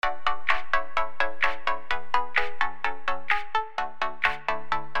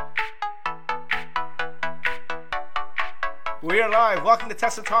We are live. Welcome to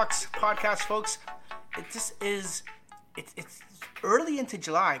Tesla Talks podcast, folks. It's early into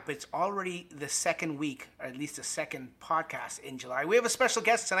July, but it's already the second week, or at least the second podcast in July. We have a special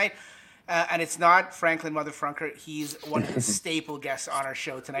guest tonight, and it's not Franklin Motherfrunker. He's one of the staple guests on our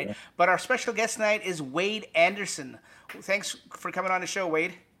show tonight. Yeah. But our special guest tonight is Wade Anderson. Thanks for coming on the show,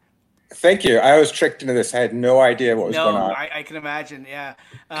 Wade. Thank you. I was tricked into this. I had no idea what was going on. I can imagine, yeah.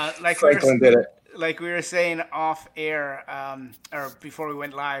 Franklin did it. Like we were saying off air, or before we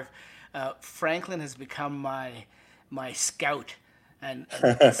went live, Franklin has become my scout and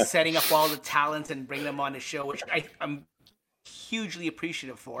setting up all the talents and bring them on the show, which I'm hugely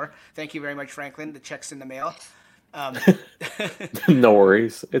appreciative for. Thank you very much, Franklin. The check's in the mail. No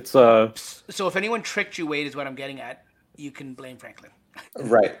worries. It's So if anyone tricked you, Wade, is what I'm getting at. You can blame Franklin.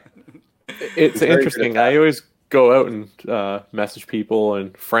 Right. It's interesting. I always go out and message people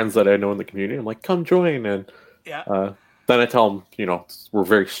and friends that I know in the community. I'm like, come join. And then I tell them, we're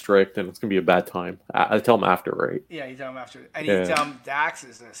very strict and it's going to be a bad time. I tell them after, right? Yeah, you tell them after. And you tell them Dax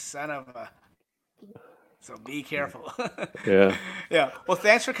is a son of a... So be careful. Yeah. Yeah. Well,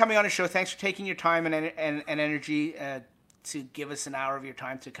 thanks for coming on the show. Thanks for taking your time and energy to give us an hour of your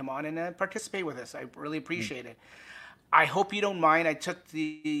time to come on and participate with us. I really appreciate it. I hope you don't mind. I took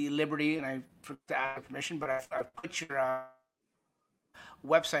the liberty, and I forgot to ask permission, but I put your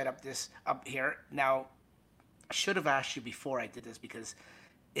website up here. Now, I should have asked you before I did this because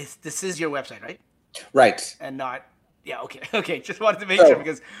this is your website, right? Right. And not, yeah, okay. Just wanted to make sure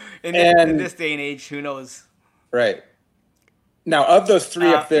because in this day and age, who knows? Right. Now, of those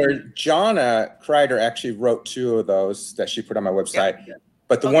three up there, Jonna Kreider actually wrote two of those that she put on my website. Yeah.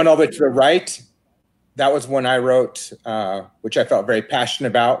 But the one all the way to the right, that was one I wrote, which I felt very passionate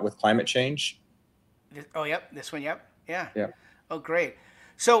about with climate change. Oh, yep. This one, yep. Yeah. Yeah. Oh, great.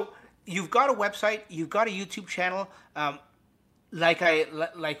 So you've got a website, you've got a YouTube channel,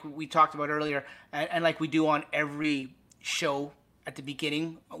 like we talked about earlier, and like we do on every show at the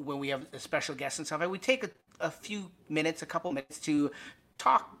beginning when we have a special guest and stuff. We take a couple minutes to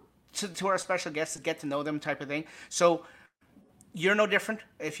talk to our special guests, to get to know them type of thing. So you're no different.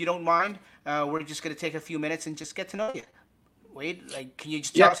 If you don't mind, we're just going to take a few minutes and just get to know you. Wade, can you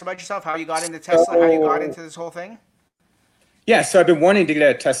just tell us about yourself, how you got into Tesla, how you got into this whole thing? Yeah, so I've been wanting to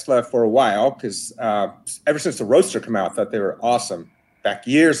get a Tesla for a while because ever since the Roadster came out, I thought they were awesome back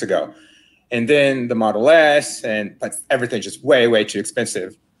years ago. And then the Model S, but everything's just way, way too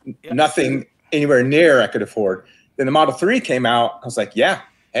expensive. Yep. Nothing anywhere near I could afford. Then the Model 3 came out. I was like, yeah,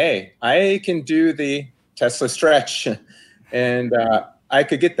 hey, I can do the Tesla stretch. And I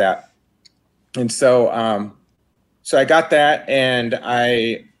could get that. And so I got that, and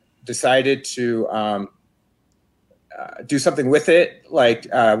I decided to do something with it.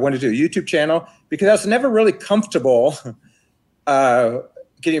 I wanted to do a YouTube channel because I was never really comfortable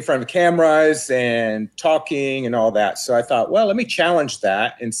getting in front of cameras and talking and all that. So I thought, well, let me challenge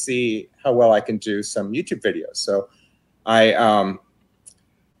that and see how well I can do some YouTube videos. So I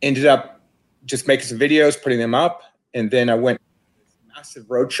ended up just making some videos, putting them up. And then I went on a massive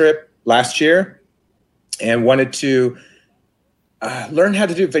road trip last year and wanted to learn how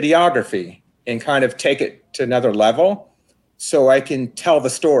to do videography and kind of take it to another level so I can tell the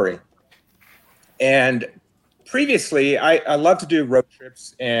story. And previously, I love to do road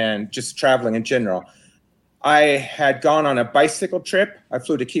trips and just traveling in general. I had gone on a bicycle trip. I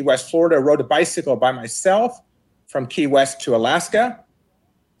flew to Key West, Florida, rode a bicycle by myself from Key West to Alaska,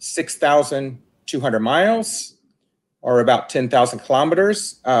 6,200 miles. Or about 10,000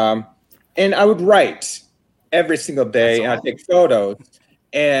 kilometers. And I would write every single day, and I'd take photos,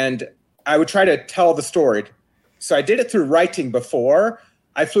 and I would try to tell the story. So I did it through writing before.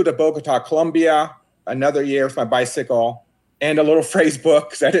 I flew to Bogota, Colombia, another year with my bicycle and a little phrase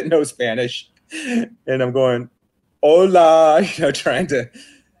book because I didn't know Spanish. And I'm going, hola, trying to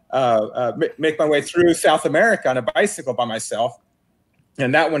make my way through South America on a bicycle by myself.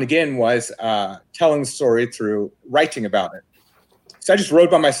 And that one, again, was telling the story through writing about it. So I just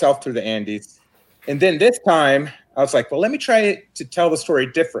rode by myself through the Andes. And then this time, I was like, well, let me try to tell the story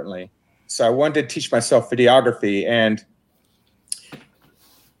differently. So I wanted to teach myself videography. And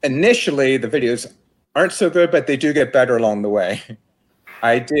initially, the videos aren't so good, but they do get better along the way.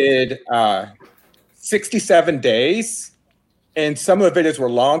 I did 67 days. And some of the videos were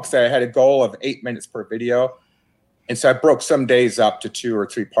long because I had a goal of 8 minutes per video. And so I broke some days up to 2 or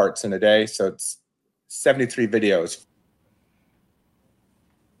 3 parts in a day. So it's 73 videos.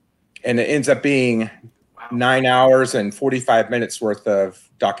 And it ends up being 9 hours and 45 minutes worth of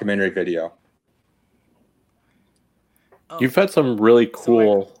documentary video. You've had some really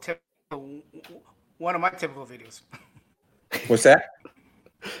cool... one of my typical videos. What's that?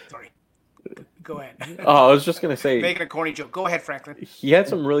 Sorry. Go ahead. Oh, I was just going to say... Making a corny joke. Go ahead, Franklin. He had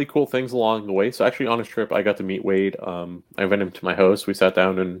some really cool things along the way. So actually on his trip, I got to meet Wade. I went him to my house. We sat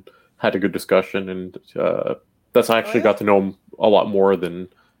down and had a good discussion. And that's how I actually got to know him a lot more than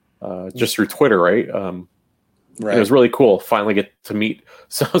just through Twitter, right? Right. It was really cool. Finally get to meet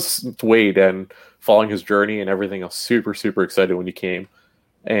Wade and following his journey and everything. I was super, super excited when you came.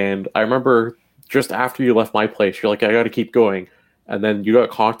 And I remember just after you left my place, you're like, I got to keep going. And then you got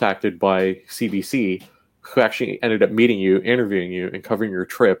contacted by CBC, who actually ended up meeting you, interviewing you, and covering your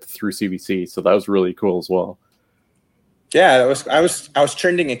trip through CBC. So that was really cool as well. Yeah, I was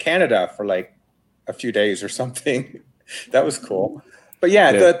trending in Canada for like a few days or something. That was cool. But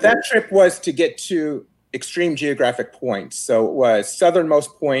yeah. That trip was to get to extreme geographic points. So it was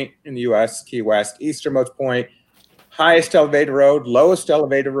southernmost point in the U.S., Key West, easternmost point, highest elevated road, lowest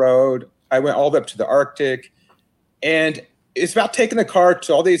elevated road. I went all the way up to the Arctic. And it's about taking the car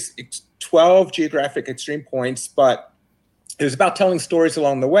to all these 12 geographic extreme points, but it was about telling stories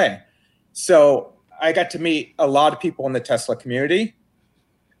along the way. So I got to meet a lot of people in the Tesla community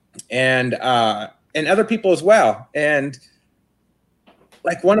and other people as well. And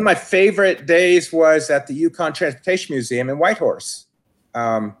like one of my favorite days was at the Yukon Transportation Museum in Whitehorse.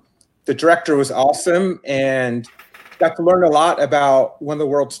 The director was awesome and got to learn a lot about one of the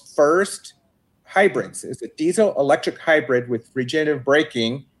world's first hybrids. It's a diesel electric hybrid with regenerative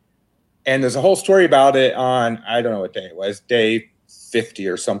braking. And there's a whole story about it on, I don't know what day it was, day 50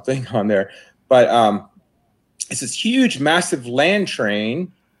 or something on there. But it's this huge, massive land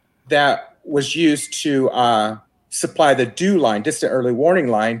train that was used to supply the DEW line, distant early warning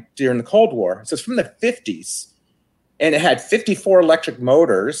line, during the Cold War. So it's from the 50s. And it had 54 electric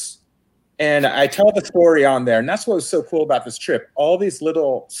motors. And I tell the story on there. And that's what was so cool about this trip. All these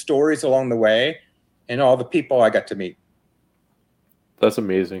little stories along the way and all the people I got to meet. That's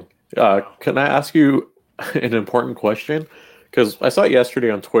amazing. Can I ask you an important question? Because I saw it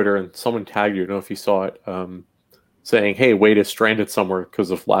yesterday on Twitter and someone tagged you, I don't know if you saw it, saying, hey, Wade is stranded somewhere because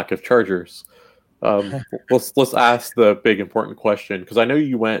of lack of chargers. Let's ask the big important question, because I know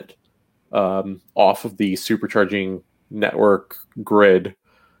you went off of the supercharging network grid.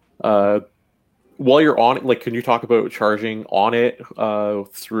 While you're on it, like, can you talk about charging on it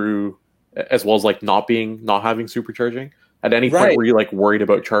through, as well as like not having supercharging? At any point were you like worried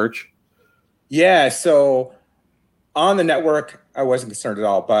about charge? Yeah, so on the network, I wasn't concerned at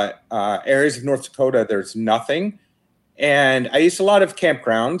all, but areas of North Dakota, there's nothing. And I used a lot of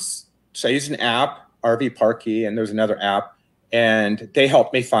campgrounds. So I used an app, RV Parky, and there's another app, and they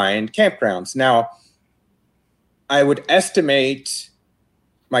helped me find campgrounds. Now, I would estimate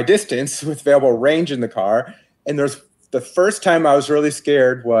my distance with available range in the car. And there's the first time I was really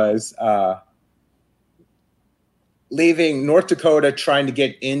scared was leaving North Dakota, trying to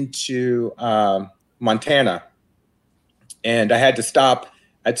get into Montana. And I had to stop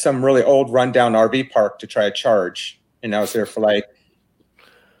at some really old rundown RV park to try to charge. And I was there for like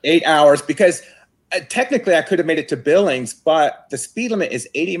 8 hours because technically I could have made it to Billings, but the speed limit is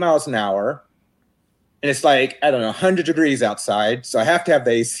 80 miles an hour. And it's like, I don't know, 100 degrees outside. So I have to have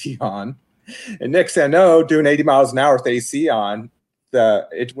the AC on. And next thing I know, doing 80 miles an hour with the AC on,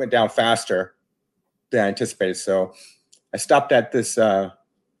 it went down faster than I anticipated. So I stopped at this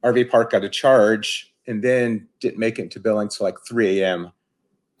RV park, got a charge, and then didn't make it to Billings till like 3 a.m.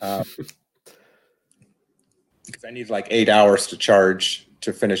 Because I needed like 8 hours to charge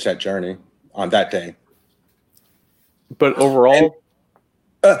to finish that journey on that day. But overall...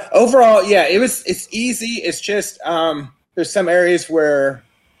 overall, yeah, it's easy. It's just there's some areas where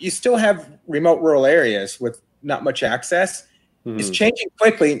you still have remote rural areas with not much access. Mm-hmm. It's changing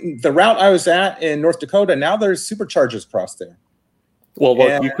quickly. The route I was at in North Dakota, now there's superchargers across there. Well,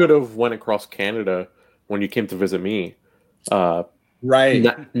 look, you could have went across Canada when you came to visit me.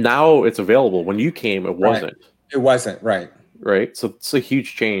 Right. Now it's available. When you came, it wasn't. Right. It wasn't, right. Right. So it's a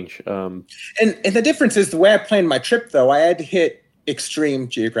huge change. And the difference is the way I planned my trip, though, I had to hit extreme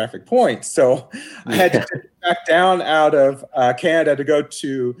geographic points. So I had to take back down out of Canada to go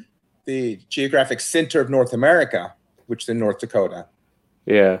to the geographic center of North America, which is in North Dakota.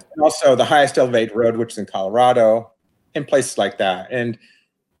 Yeah. And also the highest elevated road, which is in Colorado, and places like that. And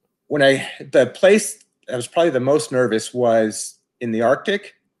the place I was probably the most nervous was in the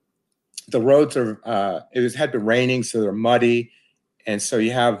Arctic. The roads had been raining, so they're muddy. And so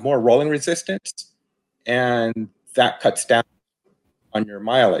you have more rolling resistance, and that cuts down on your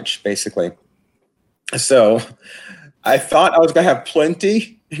mileage, basically. So I thought I was going to have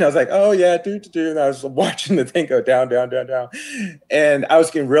plenty. And I was like, oh, yeah, and I was watching the thing go down, down, down, down. And I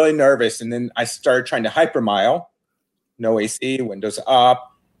was getting really nervous. And then I started trying to hypermile. no AC, windows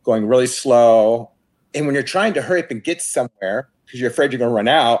up, going really slow. And when you're trying to hurry up and get somewhere because you're afraid you're going to run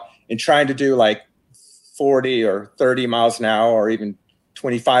out, and trying to do like 40 or 30 miles an hour or even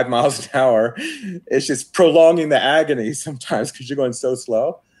 25 miles an hour, it's just prolonging the agony sometimes because you're going so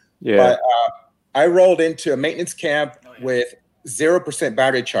slow. Yeah. But I rolled into a maintenance camp with 0%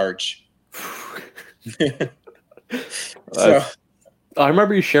 battery charge. So I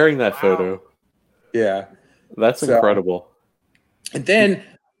remember you sharing that photo. Yeah. That's incredible. And then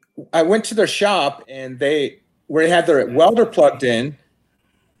I went to their shop, and where they had their welder plugged in,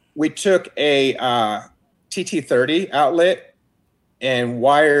 we took a TT30 outlet and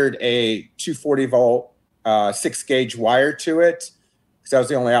wired a 240 volt 6-gauge wire to it, because that was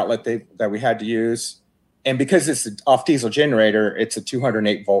the only outlet that we had to use. And because it's an off diesel generator, it's a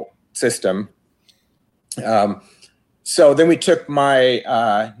 208 volt system. So then we took my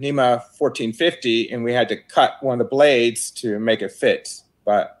NEMA 1450, and we had to cut one of the blades to make it fit.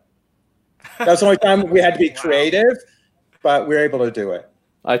 But that was the only time we had to be creative, but we were able to do it.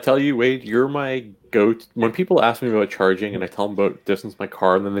 I tell you, Wade, you're my go-to. When people ask me about charging and I tell them about distance my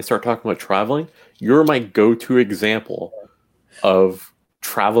car, and then they start talking about traveling, you're my go-to example of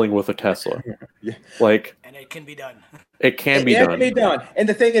traveling with a Tesla. Yeah. And it can be done. It can be done. And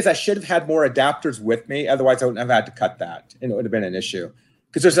the thing is, I should have had more adapters with me. Otherwise, I wouldn't have had to cut that, and it would have been an issue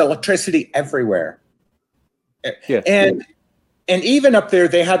because there's electricity everywhere. Yeah. And even up there,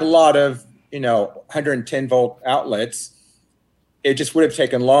 they had a lot of 110 volt outlets. It just would have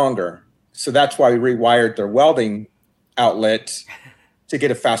taken longer. So that's why we rewired their welding outlet to get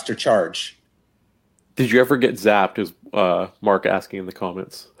a faster charge. Did you ever get zapped, is Mark asking in the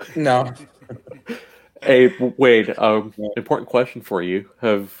comments? No. Hey, Wade, important question for you.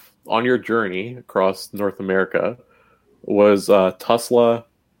 On your journey across North America, was Tulsa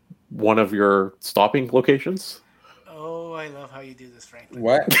one of your stopping locations? Oh, I love how you do this, Franklin.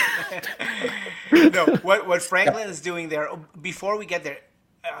 What? No, what Franklin is doing there, before we get there,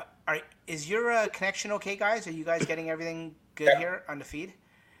 is your connection okay, guys? Are you guys getting everything good here on the feed?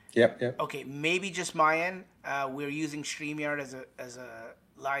 Yep. Okay, maybe just my end. We're using StreamYard as a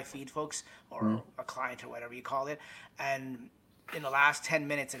live feed, folks, or a client or whatever you call it. And in the last 10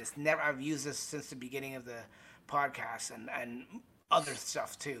 minutes, and I've used this since the beginning of the podcast and other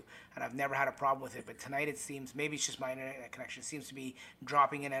stuff too, and I've never had a problem with it. But tonight it seems, maybe it's just my internet connection, seems to be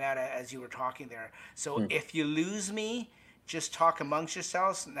dropping in and out as you were talking there. So if you lose me, just talk amongst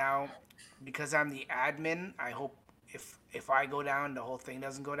yourselves. Now, because I'm the admin, I hope if I go down, the whole thing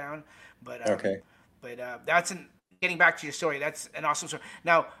doesn't go down. But okay. But getting back to your story, that's an awesome story.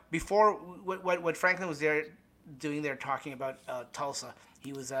 Now, before what Franklin was doing there talking about Tulsa,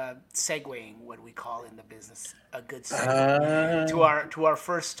 he was segueing, what we call in the business, a good segue to our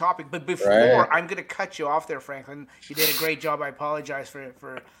first topic. But before, I'm going to cut you off there, Franklin. You did a great job. I apologize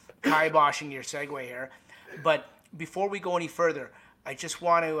for kiboshing your segue here. But before we go any further, I just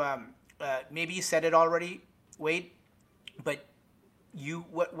want to maybe you said it already, Wade, but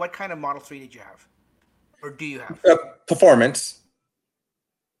what kind of Model 3 did you have? Or do you have? Performance.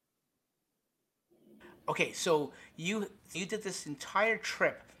 Okay, so you did this entire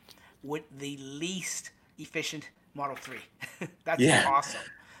trip with the least efficient Model 3. That's awesome.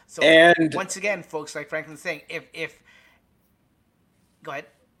 So and once again, folks, like Franklin's saying, if go ahead.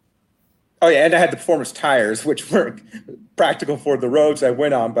 Oh yeah, and I had the performance tires, which weren't practical for the roads I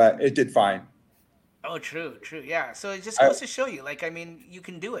went on, but it did fine. Oh, true, yeah. So it just goes to show you, like, I mean, you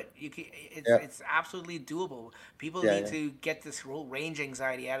can do it. It's absolutely doable. People need to get this whole range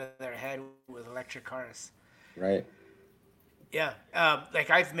anxiety out of their head with electric cars. Right. Yeah.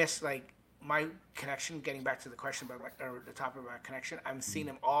 Like I've missed like my connection. Getting back to the question or the topic about connection, I'm seeing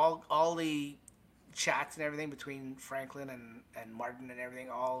them all the chats and everything between Franklin and Martin and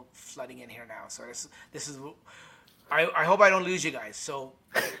everything all flooding in here now. So this is. I hope I don't lose you guys. So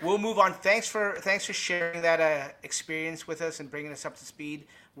we'll move on. Thanks for sharing that experience with us and bringing us up to speed,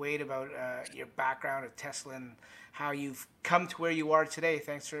 Wade, about your background at Tesla and how you've come to where you are today.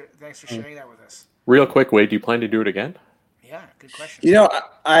 Thanks for sharing that with us. Real quick, Wade, do you plan to do it again? Yeah, good question.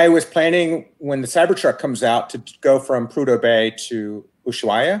 I was planning when the Cybertruck comes out to go from Prudhoe Bay to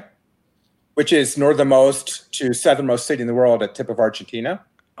Ushuaia, which is northernmost to southernmost city in the world at the tip of Argentina.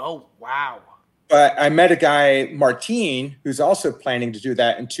 Oh, wow. But I met a guy, Martin, who's also planning to do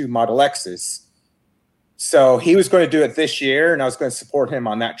that in 2 Model X's. So he was going to do it this year, and I was going to support him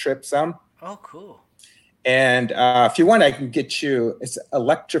on that trip some. Oh, cool. And if you want, I can get you, it's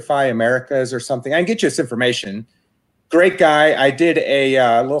Electrify Americas or something. I can get you this information. Great guy. I did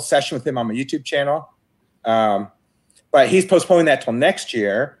a little session with him on my YouTube channel. But he's postponing that till next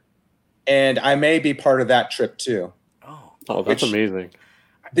year. And I may be part of that trip too. Oh, Oh, that's amazing.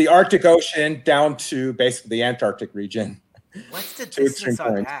 The Arctic Ocean down to basically the Antarctic region. What's the distance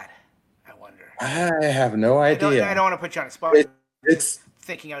on that? I wonder. I have no idea. I don't want to put you on the spot. It's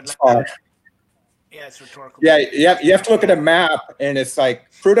thinking out loud. Yeah, it's rhetorical. Yeah, you have to look at a map, and it's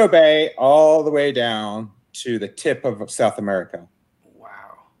like Prudhoe Bay all the way down to the tip of South America. Wow.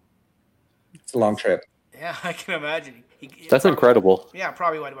 It's a long trip. Yeah, I can imagine. That's incredible. Yeah,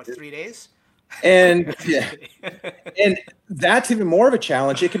 probably about 3 days? And and that's even more of a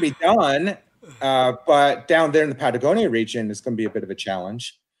challenge. It can be done, but down there in the Patagonia region is going to be a bit of a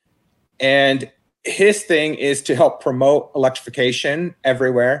challenge. And his thing is to help promote electrification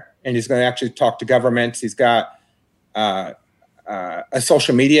everywhere. And he's going to actually talk to governments. He's got a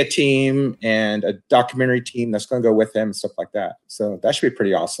social media team and a documentary team that's going to go with him and stuff like that. So that should be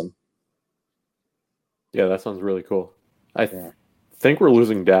pretty awesome. Yeah, that sounds really cool. I think we're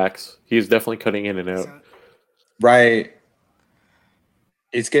losing Dax. He's definitely cutting in and out. Right.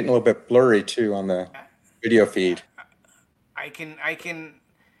 It's getting a little bit blurry too on the video feed. I can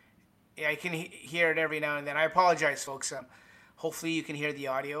hear it every now and then. I apologize, folks. Hopefully you can hear the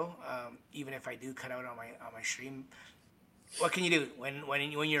audio, even if I do cut out on my stream. What can you do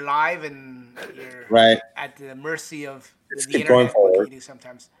when you're live and you're at the mercy of the internet? What can you do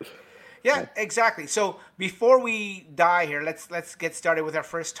sometimes? Yeah, exactly. So before we die here, let's get started with our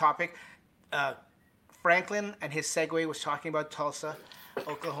first topic. Franklin and his segue was talking about Tulsa,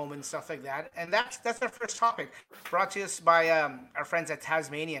 Oklahoma, and stuff like that, and that's our first topic, brought to us by our friends at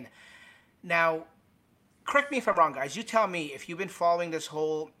Tasmanian. Now, correct me if I'm wrong, guys. You tell me if you've been following this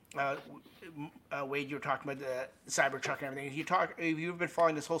whole Wade. You were talking about the Cybertruck and everything. If you've been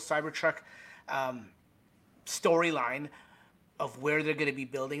following this whole Cybertruck storyline of where they're going to be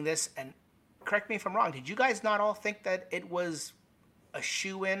building this, and correct me if I'm wrong. Did you guys not all think that it was a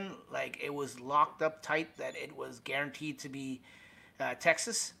shoe-in, like it was locked up tight, that it was guaranteed to be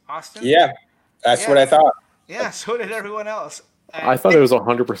Texas, Austin? Yeah, that's what I thought. Yeah, so did everyone else. I thought it was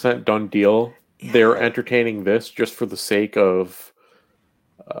 100% done deal. Yeah. They're entertaining this just for the sake of,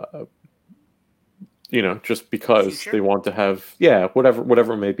 just because they want to have,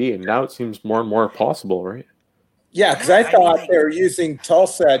 whatever it may be. And now it seems more and more possible, right? Yeah, because I thought they were using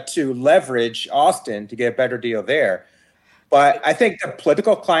Tulsa to leverage Austin to get a better deal there. But I think the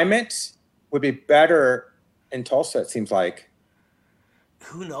political climate would be better in Tulsa, it seems like.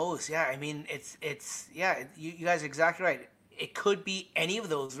 Who knows? Yeah, I mean, you guys are exactly right. It could be any of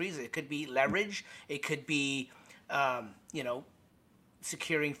those reasons. It could be leverage. It could be,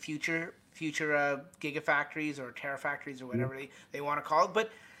 securing future gigafactories or terafactories or whatever they want to call it.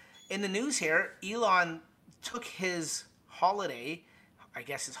 But in the news here, Elon took his holiday, I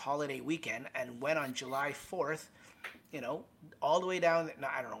guess his holiday weekend, and went on July 4th, all the way down. No,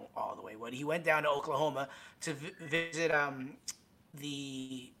 I don't know all the way, but he went down to Oklahoma to visit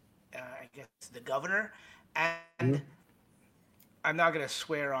the governor, and I'm not going to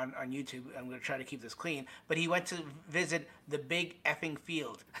swear on YouTube. I'm going to try to keep this clean. But he went to visit the Big Effing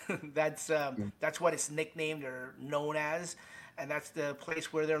Field. That's what it's nicknamed or known as. And that's the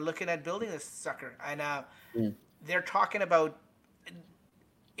place where they're looking at building this sucker. And they're talking about,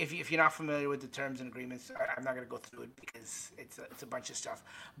 if you're not familiar with the terms and agreements, I'm not going to go through it because it's a bunch of stuff.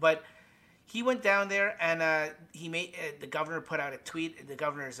 But he went down there and he made the governor put out a tweet. The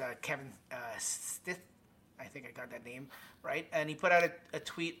governor's Kevin Stitt. I think I got that name right. And he put out a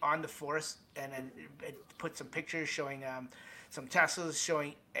tweet on the force, and then it put some pictures showing some Teslas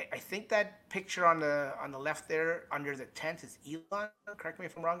showing. I think that picture on the left there under the tent is Elon. Correct me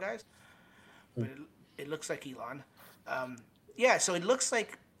if I'm wrong, guys. But it looks like Elon. So it looks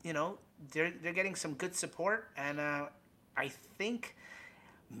like they're getting some good support, and I think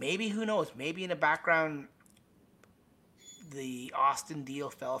maybe, who knows, maybe in the background the Austin deal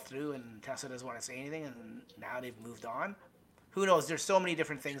fell through and Tesla doesn't want to say anything, and now they've moved on. Who knows? There's so many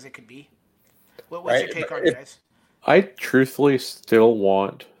different things it could be. What's your take on it, guys? I truthfully still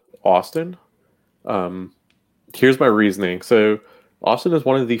want Austin. Here's my reasoning. So Austin is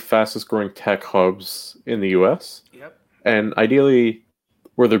one of the fastest growing tech hubs in the US. Yep. And ideally,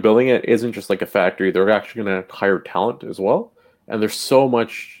 where they're building it isn't just like a factory. They're actually going to hire talent as well. And there's so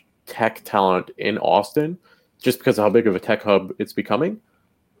much tech talent in Austin just because of how big of a tech hub it's becoming.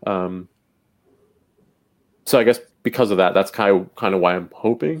 So I guess because of that, that's kind of why I'm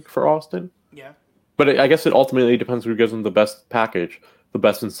hoping for Austin. Yeah. But I guess it ultimately depends who gives them the best package, the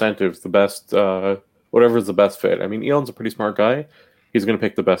best incentives, the best whatever's the best fit. I mean, Elon's a pretty smart guy. He's going to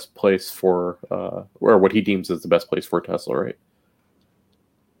pick the best place for, or what he deems as the best place for Tesla, right?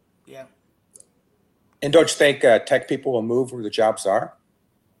 Yeah. And don't you think tech people will move where the jobs are?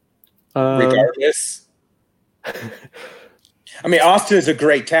 Regardless? I mean, Austin is a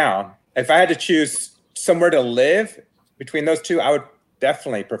great town. If I had to choose somewhere to live between those two, I would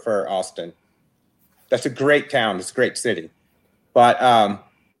definitely prefer Austin. That's a great town. It's a great city. But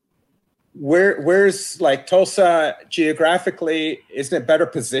where's like Tulsa geographically? Isn't it better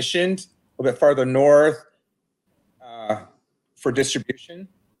positioned a little bit farther north for distribution?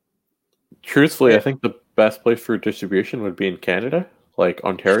 Truthfully, I think the best place for distribution would be in Canada, like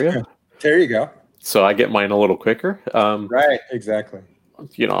Ontario. There you go. So I get mine a little quicker. Right, exactly.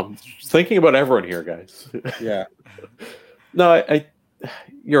 You know, I'm thinking about everyone here, guys. Yeah. No, I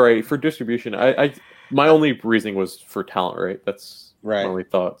you're right. For distribution, I my only reasoning was for talent, right? That's right. My only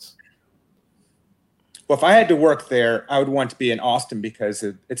thoughts. Well, if I had to work there, I would want to be in Austin because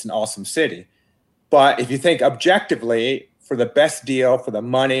it's an awesome city. But if you think objectively, for the best deal, for the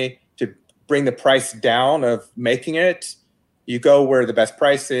money, to bring the price down of making it, you go where the best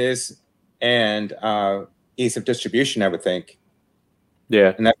price is and ease of distribution, I would think.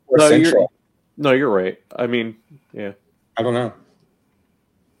 Yeah. And that's more central. You're right. I mean, yeah. I don't know.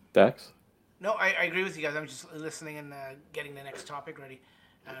 Dax? No, I agree with you guys. I'm just listening and getting the next topic ready.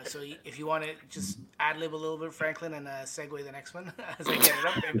 So if you want to just ad-lib a little bit, Franklin, and segue the next one as I get it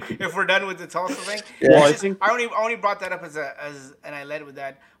up. If we're done with the Tulsa thing. Yeah. Well, I only brought that up and I led with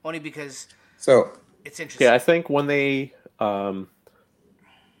that only because it's interesting. Yeah, I think when they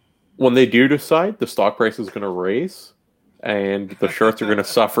do decide, the stock price is going to raise and the shorts are going to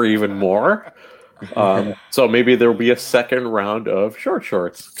suffer even more. So maybe there will be a second round of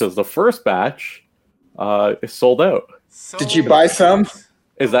shorts because the first batch is sold out. Did you buy some?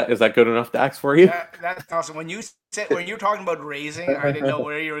 Is that good enough, Dax, for you? That's awesome. When you were talking about raising, I didn't know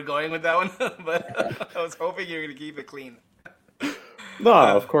where you were going with that one, but I was hoping you were going to keep it clean. No,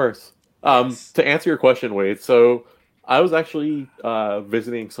 of course. To answer your question, Wade, so I was actually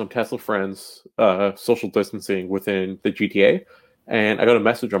visiting some Tesla friends, social distancing within the GTA, and I got a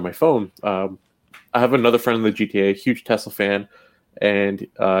message on my phone. I have another friend in the GTA, huge Tesla fan, and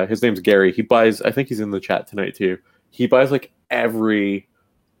his name's Gary. He buys, I think he's in the chat tonight too. He buys like every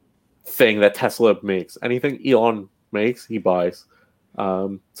thing that Tesla makes. Anything Elon makes, he buys.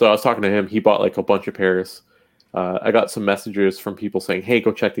 So I was talking to him. He bought like a bunch of pairs. I got some messages from people saying, hey,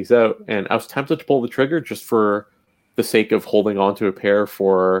 go check these out. And I was tempted to pull the trigger just for the sake of holding on to a pair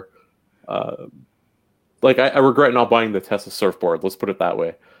for... I regret not buying the Tesla surfboard. Let's put it that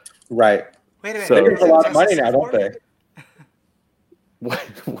way. Right. Wait a minute. So, they make a lot of money now, don't they?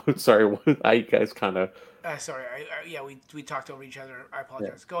 Sorry, I guys kind of... sorry, we talked over each other. I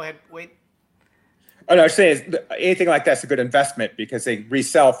apologize. Yeah. Go ahead, wait. Oh no, I'm saying anything like that's a good investment because they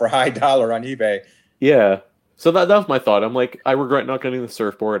resell for high dollar on eBay. Yeah, so that was my thought. I'm like, I regret not getting the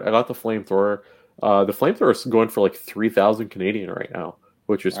surfboard. I got the flamethrower. The flamethrower is going for like 3,000 Canadian right now,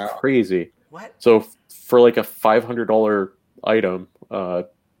 which is crazy. What? So for like a $500 item,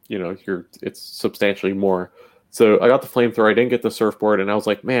 it's substantially more. So I got the flamethrower. I didn't get the surfboard, and I was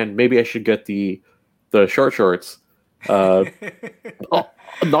like, man, maybe I should get the shorts. Not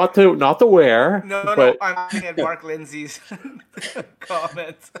to wear. No. I'm looking at Mark Lindsay's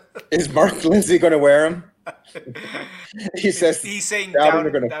comments. Is Mark Lindsay going to wear them? He's saying down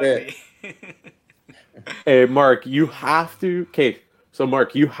they're going to fit. Hey, Mark, you have to. Okay, so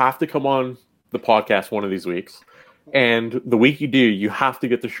Mark, you have to come on the podcast one of these weeks. And the week you do, you have to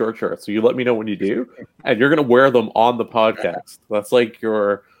get the shorts. So you let me know when you do, and you're gonna wear them on the podcast. That's like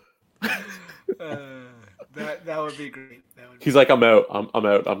your. That would be great. He's like, I'm out. I'm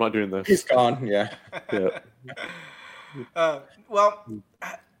out. I'm not doing this. He's gone. Yeah. Well,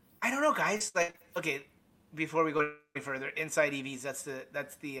 I don't know, guys. Like, okay, before we go any further, Inside EVs. That's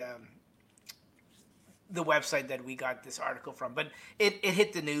the website that we got this article from, but it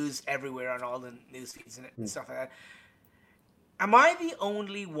hit the news everywhere on all the news feeds and stuff like that. Am I the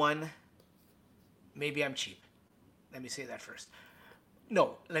only one? Maybe I'm cheap. Let me say that first.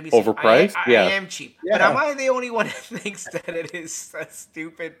 No, let me say overpriced. I am cheap, but am I the only one that thinks that it is a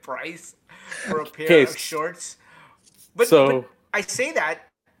stupid price for a pair of shorts? But I say that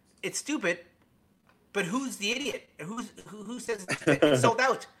it's stupid, but who's the idiot? Who says it's sold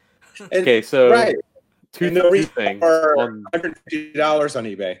out? Okay, so right. Two things on $150 on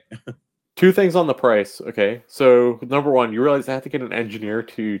eBay. Two things on the price. Okay, so number one, you realize I have to get an engineer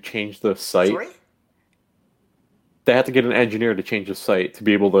to change the site. Sorry? They have to get an engineer to change the site to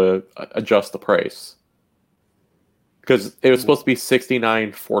be able to adjust the price because it was supposed to be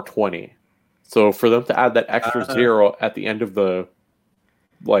 $69,420. So for them to add that extra zero at the end of the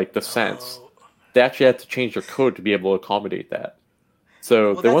cents, they actually had to change their code to be able to accommodate that.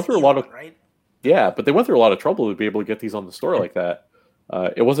 So they went through a lot of right? Yeah, but they went through a lot of trouble to be able to get these on the store like that.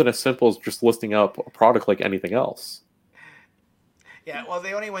 It wasn't as simple as just listing up a product like anything else. Yeah, well,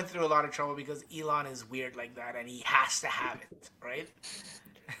 they only went through a lot of trouble because Elon is weird like that, and he has to have it, right?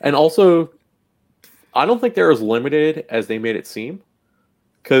 And also, I don't think they're as limited as they made it seem,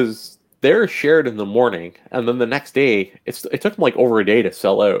 because they're shared in the morning, and then the next day, it took them like over a day to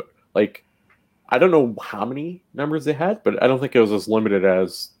sell out. Like, I don't know how many numbers they had, but I don't think it was as limited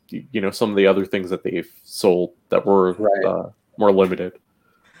as some of the other things that they've sold that were more limited.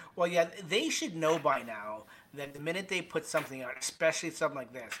 Well, yeah, they should know by now that the minute they put something out, especially something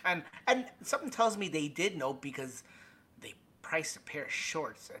like this, and something tells me they did know because they priced a pair of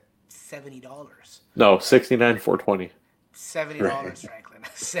shorts at $70. No, $69,420. $70, Franklin.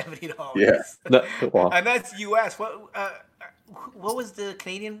 $70. Yeah. No, wow. And that's US. What was the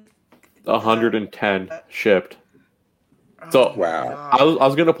Canadian? 110 shipped. So wow. I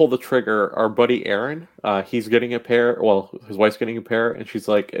was gonna pull the trigger. Our buddy Aaron, he's getting a pair. Well, his wife's getting a pair, and she's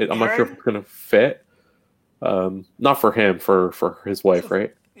like, "I'm not sure if it's gonna fit." Not for him, for his wife,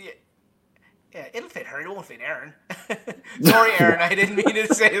 right? Yeah, it'll fit her. It won't fit Aaron. Sorry, Aaron. I didn't mean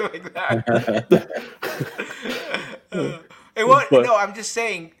to say it like that. It won't. No, I'm just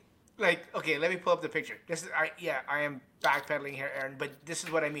saying. Like, okay, let me pull up the picture. I am backpedaling here, Aaron, but this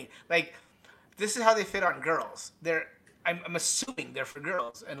is what I mean. Like, this is how they fit on girls. I'm assuming they're for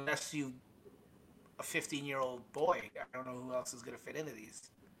girls, unless you a 15-year-old boy. I don't know who else is gonna fit into these.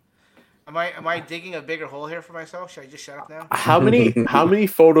 Am I digging a bigger hole here for myself? Should I just shut up now? How many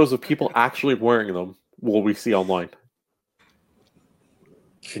photos of people actually wearing them will we see online?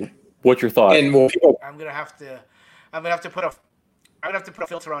 What's your thought? And people, I'm gonna have to put a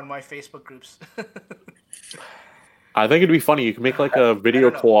filter on my Facebook groups. I think it'd be funny. You can make like a video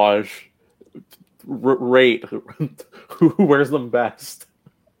collage. Rate who wears them best.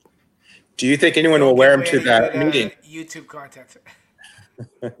 Do you think anyone will wear them to that meeting? YouTube content.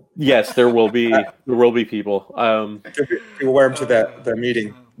 Yes, there will be people. People wear them to that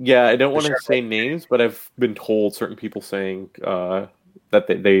meeting. Yeah, I don't want to say names, but I've been told certain people saying that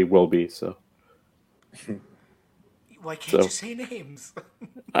they will be. So why can't you say names?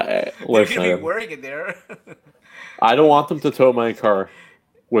 They're gonna be wearing it there. I don't want them to tow my car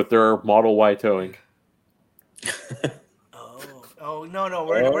with their Model Y towing. Oh no,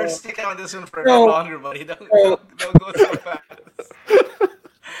 we're sticking on this one for a bit longer, buddy. Don't go so fast.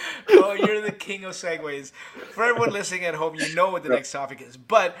 Oh, you're the king of segues. For everyone listening at home, you know what the next topic is.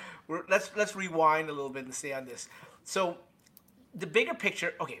 But let's rewind a little bit and stay on this. So the bigger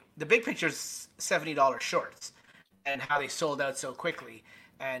picture, the big picture is $70 shorts and how they sold out so quickly.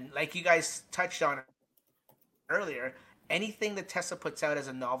 And like you guys touched on earlier, anything that Tesla puts out as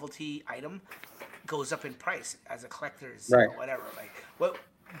a novelty item goes up in price as a collector's or whatever. Like, what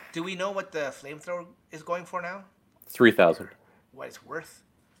do we know what the flamethrower is going for now? $3,000. What it's worth?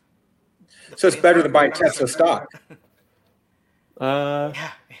 So it's better than buying Tesla stock.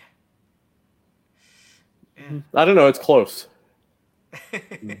 Yeah. I don't know. It's close.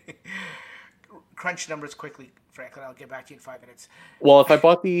 Crunch numbers quickly, Franklin. I'll get back to you in 5 minutes. Well, if I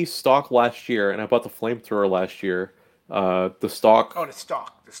bought the stock last year and I bought the flamethrower last year, the stock. Oh, the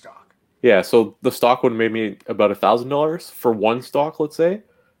stock. Yeah, so the stock would have made me about $1,000 for one stock, let's say,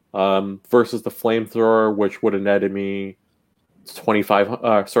 versus the flamethrower, which would have netted me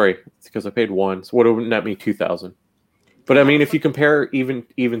 25. Sorry, because I paid one, so would have net me 2,000. But I mean, if you compare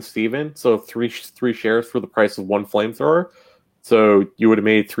even Steven, so three shares for the price of one flamethrower, so you would have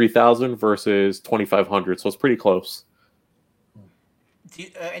made 3,000 versus 2,500. So it's pretty close. Do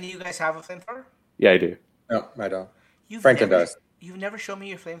any of you guys have a flamethrower? Yeah, I do. No, I don't. Franklin does. You've never shown me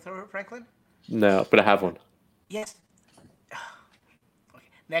your flamethrower, Franklin? No, but I have one. Yes. Okay.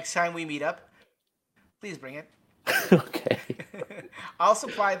 Next time we meet up, please bring it. Okay. I'll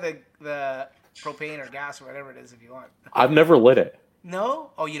supply the propane or gas or whatever it is if you want. I've never lit it.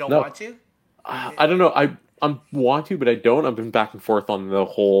 No? Oh, you don't want to? I don't know. I want to, but I don't. I've been back and forth on the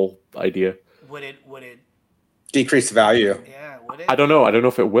whole idea. Would it decrease the value? Yeah, would it? I don't know. I don't know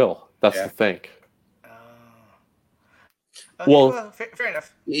if it will. That's the thing. Okay, well, fair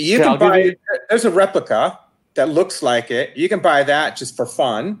enough. You can buy. There's a replica that looks like it. You can buy that just for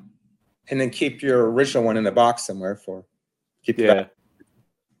fun, and then keep your original one in the box somewhere for keep. Yeah.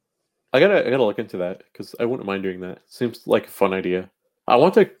 I gotta look into that because I wouldn't mind doing that. Seems like a fun idea. I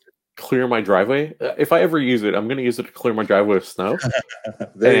want to clear my driveway. If I ever use it, I'm gonna use it to clear my driveway of snow.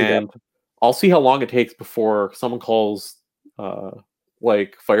 And I'll see how long it takes before someone calls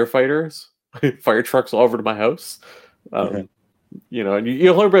like firefighters, fire trucks all over to my house. You know, and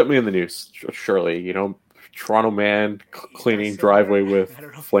you'll hear about me in the news, surely. Toronto man cleaning driveway with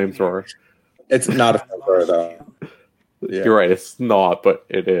flamethrower. It's not a flamethrower, though. Yeah. You're right. It's not, but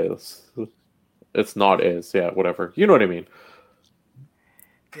it is. It's not is. Yeah, whatever. You know what I mean.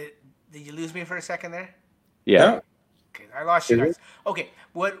 Did you lose me for a second there? Yeah. Okay, I lost you guys. Okay,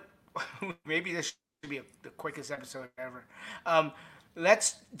 what? Maybe this should be the quickest episode ever.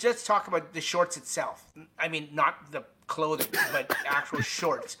 Let's just talk about the shorts itself. I mean, not the clothing, but actual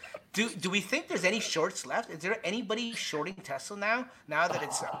shorts. Do we think there's any shorts left? Is there anybody shorting Tesla now? Now that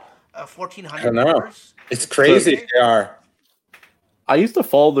it's $1,400? I don't know. It's crazy. They are. I used to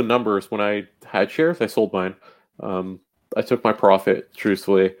follow the numbers when I had shares. I sold mine. I took my profit,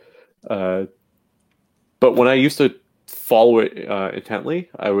 truthfully. But when I used to follow it intently,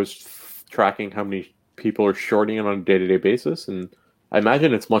 I was tracking how many people are shorting it on a day-to-day basis, and I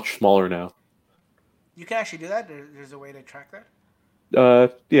imagine it's much smaller now. You can actually do that? There's a way to track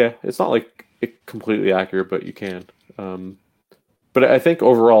that? Yeah, it's not like completely accurate, but you can. But I think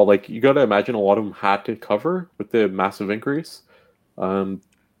overall, like, you got to imagine a lot of them had to cover with the massive increase. Also,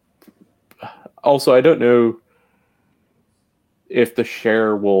 I don't know if the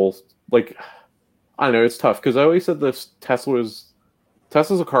share will, like, I don't know, it's tough because I always said this Tesla's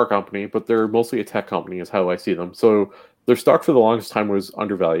a car company, but they're mostly a tech company is how I see them. So their stock for the longest time was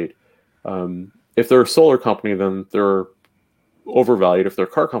undervalued. If they're a solar company, then they're overvalued. If they're a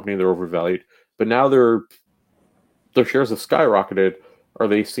car company, they're overvalued. But now their shares have skyrocketed. Are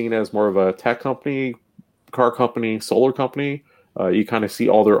they seen as more of a tech company, car company, solar company? You kind of see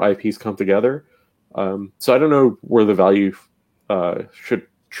all their IPs come together. So I don't know where the value should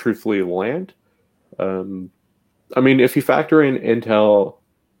truthfully land. I mean, if you factor in Intel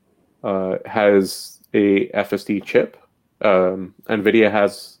has a FSD chip, NVIDIA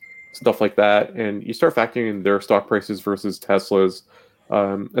has stuff like that, and you start factoring in their stock prices versus Tesla's,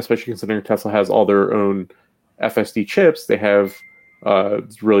 especially considering Tesla has all their own FSD chips. They have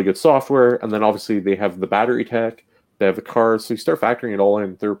really good software, and then obviously they have the battery tech, they have the cars, so you start factoring it all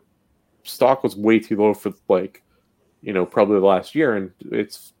in. Their stock was way too low for, like, probably the last year, and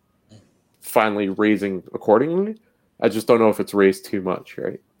it's finally raising accordingly. I just don't know if it's raised too much,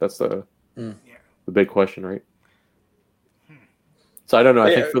 right? That's the big question, right? So I don't know.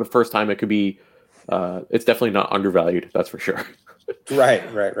 I think for the first time it could be, it's definitely not undervalued. That's for sure. Right.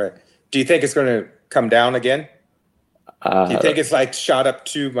 Do you think it's going to come down again? Do you think it's like shot up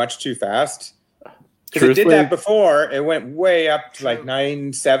too fast? Because it did that before. It went way up to like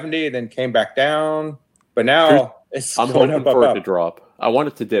 970, then came back down. But now I'm hoping for it to drop. I want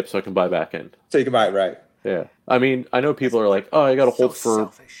it to dip so I can buy back in. So you can buy it, right? Yeah. I mean, I know people are like, "Oh, I got to hold for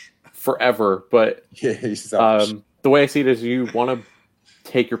forever," but the way I see it is, you want to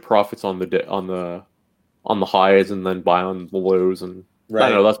take your profits on the highs and then buy on the lows, and I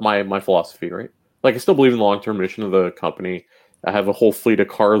don't know. That's my philosophy, right? Like, I still believe in the long-term mission of the company. I have a whole fleet of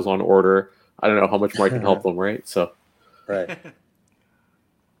cars on order. I don't know how much more I can help them, right? So, right.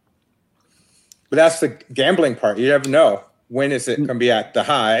 But that's the gambling part. You never know when is it going to be at the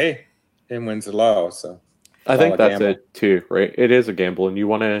high and when's the low. So I think that's it too, right? It is a gamble, and you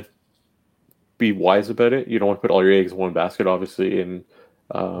want to be wise about it. You don't want to put all your eggs in one basket, obviously. And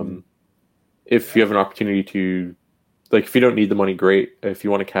if you have an opportunity to, like, if you don't need the money, great. If you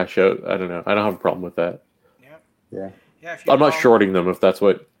want to cash out, I don't know. I don't have a problem with that. Yeah. I'm not shorting them, if that's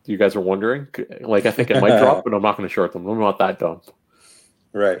what you guys are wondering. Like, I think it might drop, but I'm not going to short them. I'm not that dumb.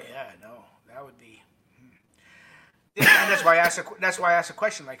 Right. Yeah, no, that would be. And that's why I asked a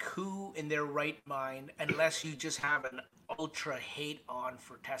question, like, who in their right mind, unless you just have an ultra hate on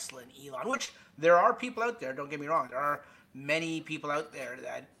for Tesla and Elon, which there are people out there. Don't get me wrong, there are many people out there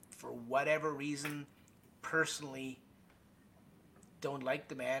that, for whatever reason, personally don't like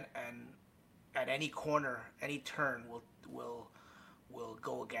the man, and at any corner, any turn, will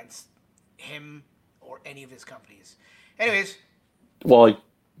go against him or any of his companies. Anyways. Well,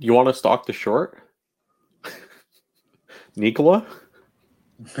 you want to stock the short? Nikola?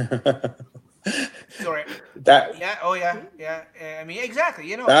 Sorry. That. Yeah. Oh yeah. Yeah. I mean,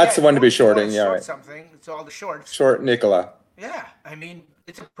 exactly. That's the one to be shorting. Yeah. Short something. It's all the shorts. Short Nikola. Yeah. I mean,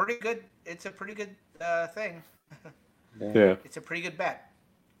 it's a pretty good thing. Yeah. It's a pretty good bet.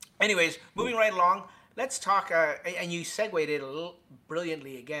 Anyways, moving right along, let's talk. And you segued it a little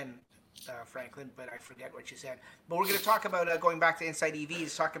brilliantly again, Franklin, but I forget what you said. But we're going to talk about going back to Inside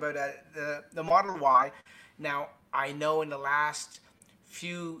EVs. Talk about the Model Y. Now, I know in the last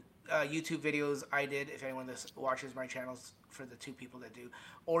few YouTube videos I did, if anyone that watches my channels, for the two people that do,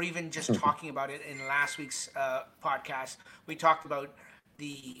 or even just talking about it in last week's podcast, we talked about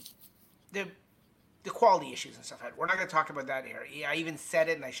the quality issues and stuff. We're not going to talk about that here. I even said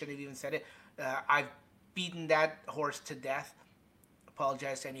it, and I should have even said it. I've beaten that horse to death.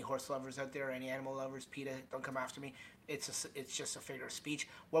 Apologize to any horse lovers out there, or any animal lovers. PETA, don't come after me. It's just a figure of speech.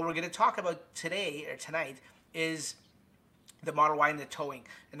 What we're going to talk about today or tonight is the Model Y and the towing.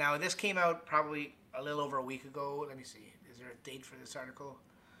 And now this came out probably a little over a week ago. Let me see. Is there a date for this article?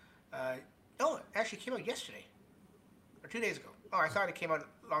 No, it actually came out yesterday or 2 days ago. Oh, I thought it came out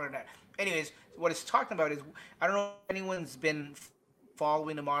longer than that. Anyways, what it's talking about is, I don't know if anyone's been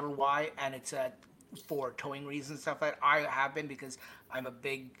following the Model Y, and it's for towing reasons and stuff like that. I have been, because I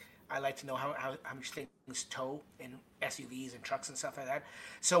like to know how much things tow in SUVs and trucks and stuff like that.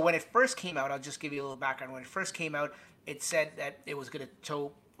 So when it first came out, I'll just give you a little background. When it first came out, it said that it was going to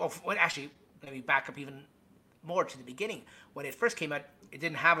tow. Well, actually, let me back up even more to the beginning. When it first came out, it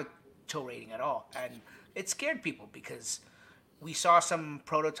didn't have a tow rating at all, and it scared people because we saw some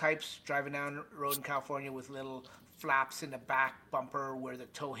prototypes driving down the road in California with little flaps in the back bumper where the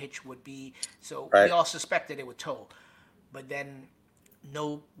tow hitch would be. So we all suspected it would tow, but then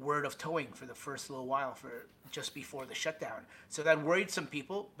no word of towing for the first little while, for just before the shutdown. So that worried some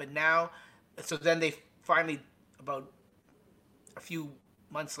people. But now, so then they finally, about a few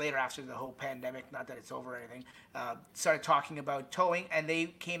months later, after the whole pandemic, not that it's over or anything, started talking about towing, and they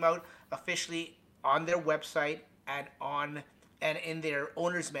came out officially on their website and in their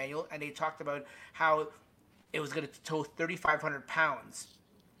owner's manual, and they talked about how it was going to tow 3,500 pounds.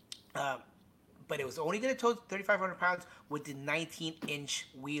 But it was only going to tow 3,500 pounds with the 19-inch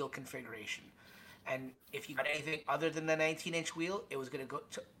wheel configuration. And if you got anything other than the 19-inch wheel, it was going to go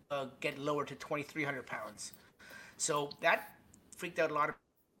to get lower to 2,300 pounds. So that freaked out a lot of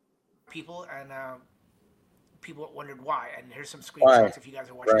people, and people wondered why. And here's some screenshots if you guys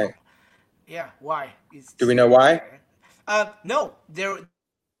are watching. Right. Yeah, why? Do we know why? No,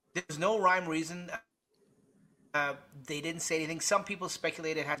 there's no rhyme reason. They didn't say anything. Some people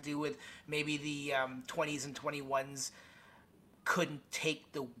speculated it had to do with maybe the 20s and 21s couldn't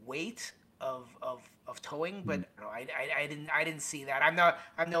take the weight of towing, but no, I didn't see that.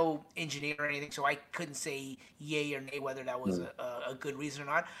 I'm no engineer or anything, so I couldn't say yay or nay whether that was a good reason or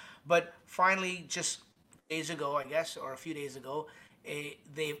not. But finally, just days ago, I guess, or a few days ago,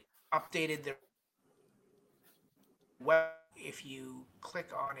 they updated their web. If you click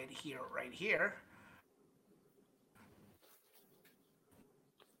on it right here.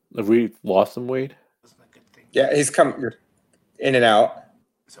 Have we lost him, Wade? Wasn't a good thing. Yeah, he's coming in and out.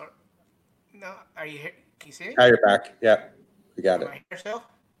 So, no, are you here? Can you see it? Now you're back. Yep, we got it. Am I here still?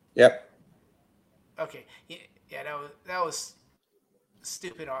 Yep. Okay. Yeah, that was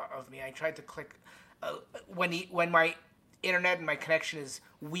stupid of me. I tried to click when my internet and my connection is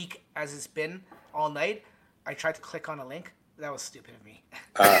weak as it's been all night. I tried to click on a link. That was stupid of me.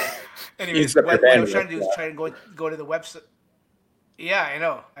 Anyways, what I was trying to do is try to go to the website. Yeah, I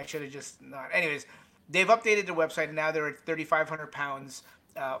know. I should have just not. Anyways, they've updated their website, and now they're at 3,500 pounds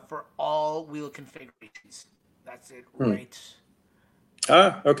for all wheel configurations. That's it, right?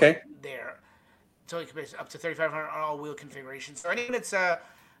 Okay. There. So it can be up to 3,500 on all wheel configurations. So anyone that's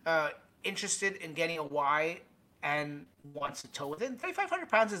interested in getting a Y and wants to tow within 3,500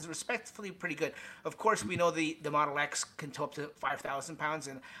 pounds is respectfully pretty good. Of course, we know the Model X can tow up to 5,000 pounds,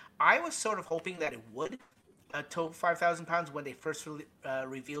 and I was sort of hoping that it would tow 5,000 pounds when they first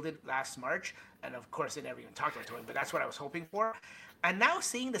revealed it last March, and of course they never even talked about towing, but that's what I was hoping for. And now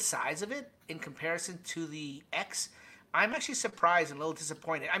seeing the size of it in comparison to the X, I'm actually surprised and a little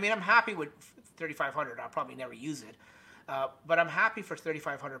disappointed. I mean, I'm happy with 3,500. I'll probably never use it, but I'm happy for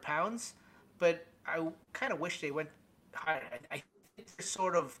 3,500 pounds. But I kind of wish they went higher. I think they're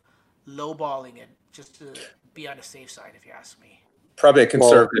sort of lowballing it just to be on the safe side, if you ask me. Probably a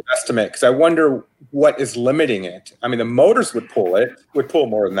conservative estimate, because I wonder what is limiting it. I mean, the motors would pull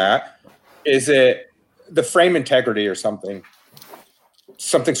more than that. Is it the frame integrity or something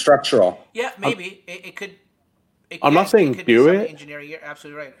structural? Yeah, maybe it could. I'm not saying do it. Engineering, you're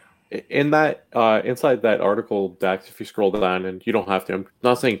absolutely right. In that inside that article, Dax, if you scroll down, and you don't have to, I'm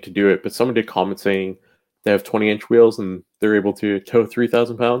not saying to do it, but someone did comment saying they have 20-inch wheels and they're able to tow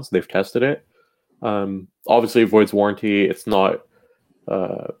 3,000 pounds. They've tested it. Obviously, it avoids warranty. It's not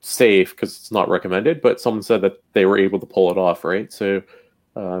safe because it's not recommended, but someone said that they were able to pull it off, right? So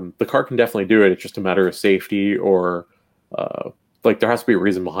the car can definitely do it. It's just a matter of safety, or there has to be a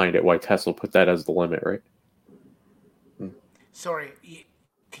reason behind it why Tesla put that as the limit, right? Sorry,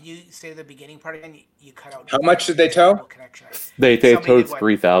 can you say the beginning part again? You cut out. How much did they tow? They towed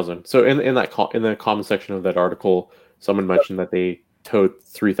 3,000. So in the comment section of that article, someone mentioned that they towed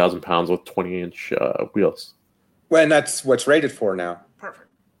 3,000 pounds with 20-inch wheels. Well, and that's what's rated for now. Perfect.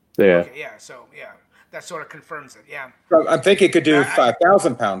 Yeah. Okay, yeah. So yeah, that sort of confirms it. Yeah. I'm thinking it could do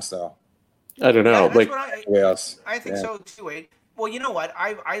 5,000 pounds though. I don't know. Yeah, I think so too. Wade. Well, you know what?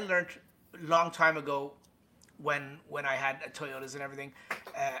 I learned a long time ago when I had Toyotas and everything,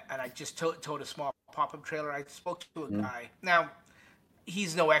 and I just towed a small pop-up trailer. I spoke to a guy. Now,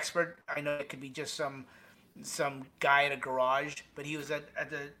 he's no expert. I know it could be just some guy at a garage, but he was at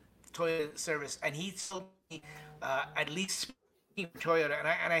the Toyota service, and he told me at least Toyota,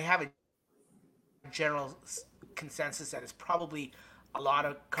 and I have a general consensus that it's probably a lot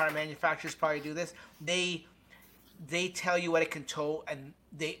of car manufacturers probably do this. They tell you what it can tow, and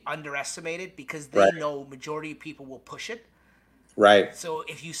they underestimate it because they know majority of people will push it. Right. So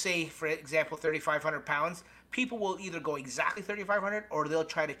if you say, for example, 3,500 pounds, people will either go exactly 3,500 or they'll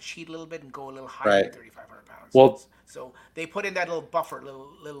try to cheat a little bit and go a little higher than 3,500 pounds. Well, so they put in that little buffer,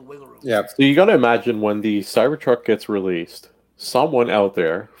 little wiggle room. Yeah. So you got to imagine when the Cybertruck gets released, someone out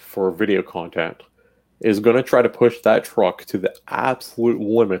there for video content is going to try to push that truck to the absolute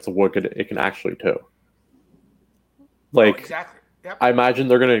limits of what it can actually tow. Like, exactly. Yep. I imagine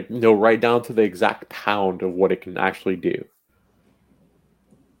they're going to know right down to the exact pound of what it can actually do.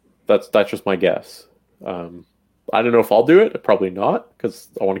 That's just my guess. I don't know if I'll do it. Probably not, because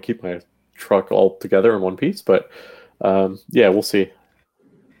I want to keep my truck all together in one piece. But yeah, we'll see.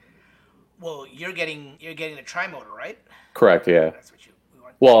 Well, you're getting the tri-motor, right? Correct. Yeah. That's what you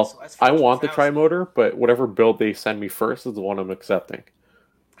want. Well, So I want the tri-motor, but whatever build they send me first is the one I'm accepting.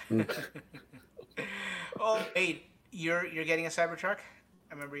 Oh, hey, you're getting a Cybertruck?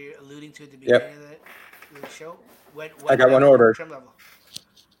 I remember you alluding to it at the beginning of the show. What I got one ordered. Trim level?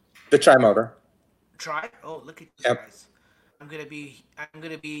 The tri-motor. Try? Oh, look at you guys. I'm gonna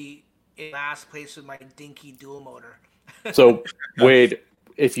be in last place with my dinky dual motor. So, Wade,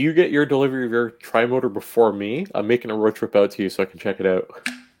 if you get your delivery of your tri-motor before me, I'm making a road trip out to you so I can check it out.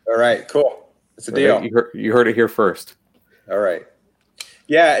 All right, cool. It's a deal. Right, you heard it here first. All right.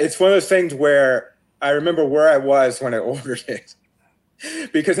 Yeah, it's one of those things where I remember where I was when I ordered it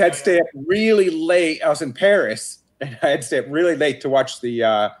because I had to stay up really late. I was in Paris, and I had to stay up really late to watch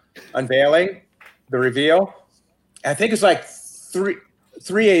the unveiling, the reveal. I think it's like 3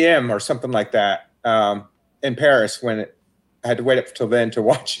 a.m. or something like that in Paris when I had to wait up till then to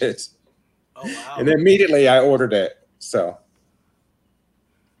watch it. Oh, wow. And then immediately I ordered it. So,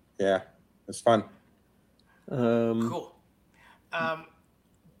 yeah, it's fun. Cool.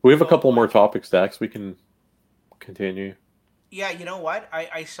 We have a couple more topics, Dax. We can continue. Yeah, you know what?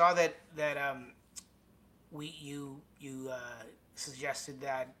 I saw that you suggested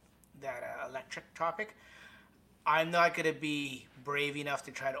that electric topic. I'm not going to be brave enough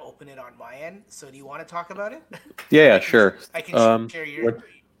to try to open it on my end. So do you want to talk about it? Yeah, sure. I can share your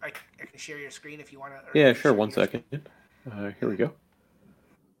I can share your screen if you want to. Yeah, sure. 1 second. Here we go.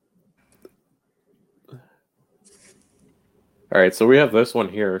 All right, so we have this one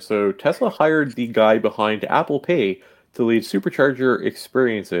here. So Tesla hired the guy behind Apple Pay to lead supercharger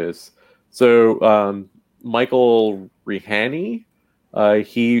experiences. So Michael Rehani,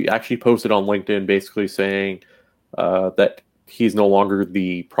 he actually posted on LinkedIn basically saying that he's no longer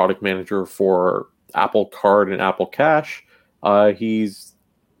the product manager for Apple Card and Apple Cash. He's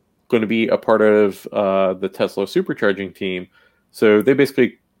going to be a part of the Tesla supercharging team. So they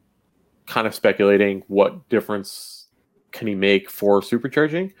basically kind of speculating what difference can he make for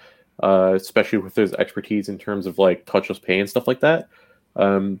supercharging, especially with his expertise in terms of like touchless pay and stuff like that.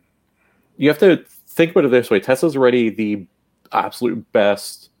 You have to think about it this way. Tesla's already the absolute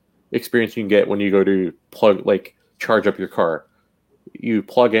best experience you can get when you go to charge up your car. You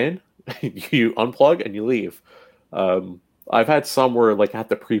plug in, you unplug, and you leave. I've had some where like I had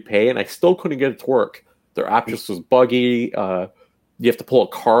to prepay and I still couldn't get it to work. Their app just was buggy. You have to pull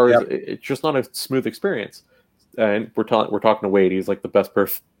out cards. Yep. It's just not a smooth experience. And we're talking to Wade. He's like the best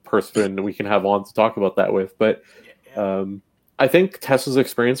person we can have on to talk about that with. But I think Tesla's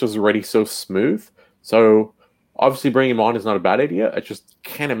experience was already so smooth. So obviously bringing him on is not a bad idea. I just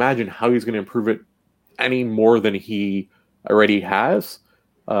can't imagine how he's going to improve it any more than he already has.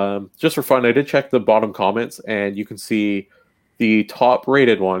 Just for fun, I did check the bottom comments, and you can see the top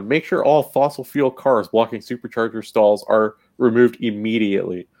rated one. Make sure all fossil fuel cars blocking supercharger stalls are removed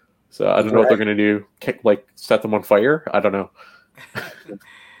immediately. So I don't know what they're going to do. Set them on fire? I don't know.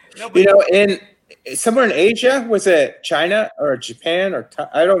 In somewhere in Asia, was it China or Japan or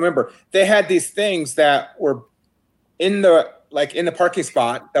I don't remember. They had these things that were in the parking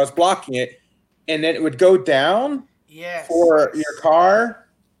spot that was blocking it, and then it would go down for your car.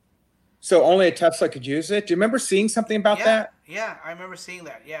 So only a Tesla could use it. Do you remember seeing something about that? Yeah, I remember seeing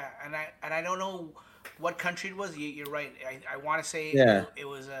that. Yeah, and I don't know what country it was. You're right. I want to say it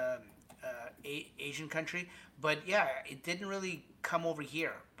was a Asian country, but yeah, it didn't really come over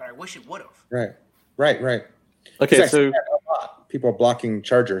here. But I wish it would have. Right. Okay, so people are blocking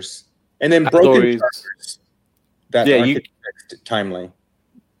chargers, and then broken chargers that aren't fixed timely.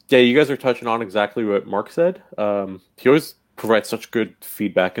 Yeah, you guys are touching on exactly what Mark said. He always provides such good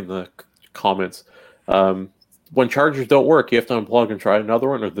feedback in the comments. When chargers don't work, you have to unplug and try another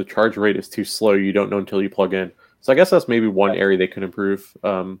one, or the charge rate is too slow. You don't know until you plug in. So I guess that's maybe one area they could improve.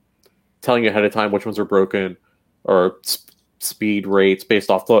 Telling you ahead of time which ones are broken, or speed rates based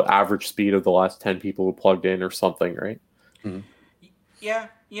off the average speed of the last 10 people who plugged in, or something, right? Mm-hmm. Yeah,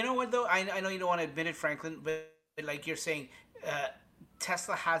 you know what though? I know you don't want to admit it, Franklin, but like you're saying,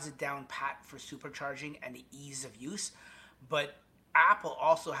 Tesla has it down pat for supercharging and the ease of use, but Apple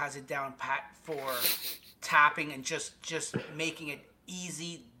also has it down pat for tapping and just making it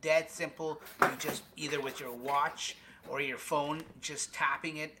easy, dead simple. You just either with your watch or your phone, just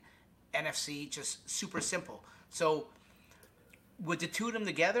tapping it, NFC, just super simple. So would the two of them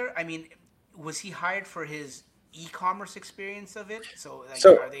together? I mean, was he hired for his e-commerce experience of it? So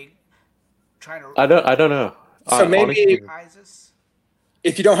are they trying to? I don't know. So maybe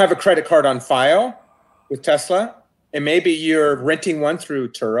if you don't have a credit card on file with Tesla, and maybe you're renting one through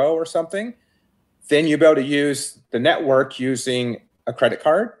Turo or something, then you'll be able to use the network using a credit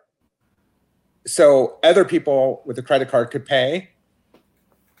card. So other people with a credit card could pay.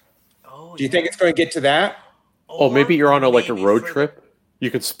 Oh, do you think it's going to get to that? Oh, maybe you're on a road trip. You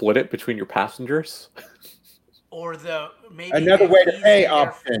could split it between your passengers. Or another way to pay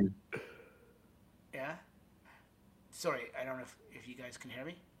option. Yeah. Sorry, I don't know if you guys can hear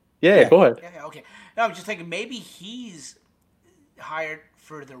me. Yeah, go ahead. Yeah, okay. No, I'm just thinking maybe he's hired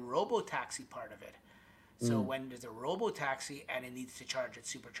for the robo-taxi part of it. So when there's a robo-taxi and it needs to charge at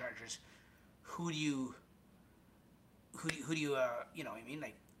superchargers, who do you you know what I mean?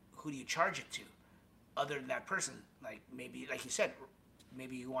 Like, who do you charge it to other than that person? Like, maybe, like you said,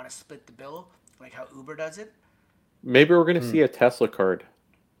 maybe you want to split the bill, like how Uber does it. Maybe we're going to see a Tesla card.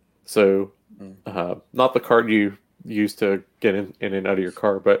 So, not the card you use to get in and out of your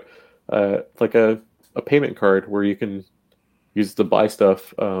car, but like a payment card where you can use to buy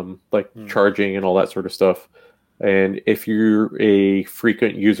stuff, charging and all that sort of stuff. And if you're a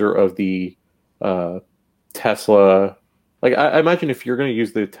frequent user of the Tesla, like I imagine if you're going to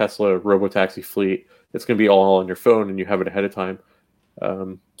use the Tesla robotaxi fleet, it's going to be all on your phone and you have it ahead of time.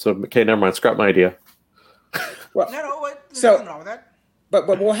 So, okay, never mind. Scrap my idea. Well, there's nothing wrong with that. But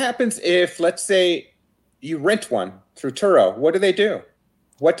what happens if, let's say, you rent one through Turo? What do?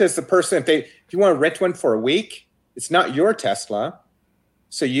 What does the person, if you want to rent one for a week, it's not your Tesla,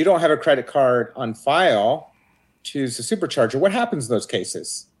 so you don't have a credit card on file to use the supercharger. What happens in those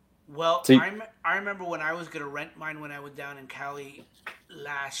cases? Well, I remember when I was going to rent mine when I was down in Cali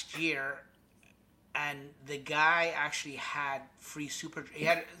last year, and the guy actually had free he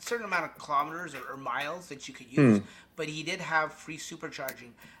had a certain amount of kilometers or miles that you could use, but he did have free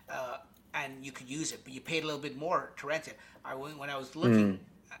supercharging, and you could use it, but you paid a little bit more to rent it. When I was looking,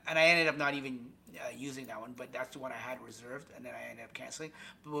 and I ended up not even using that one, but that's the one I had reserved, and then I ended up canceling.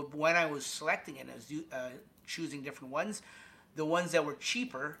 But when I was selecting it, I was choosing different ones. The ones that were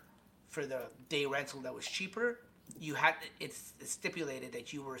cheaper for the day rental that was cheaper, it's stipulated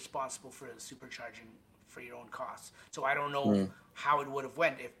that you were responsible for the supercharging for your own costs. So I don't know how it would have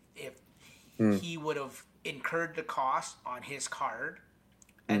went if he would have incurred the cost on his card,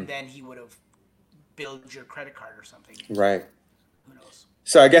 and then he would have billed your credit card or something. Right. Who knows?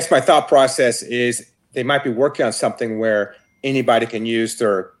 So I guess my thought process is they might be working on something where anybody can use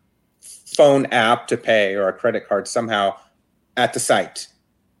their phone app to pay or a credit card somehow at the site.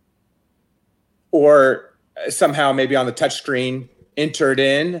 Or somehow maybe on the touch screen, enter it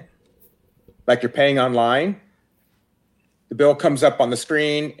in like you're paying online. The bill comes up on the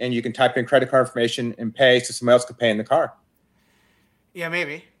screen and you can type in credit card information and pay so somebody else can pay in the car. Yeah,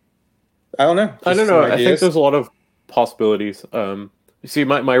 maybe. I don't know. I don't know. I think there's a lot of possibilities. You see,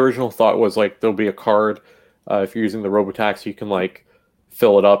 my original thought was like there'll be a card. If you're using the robotaxi, you can like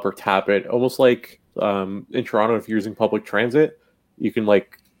fill it up or tap it. Almost like in Toronto, if you're using public transit, you can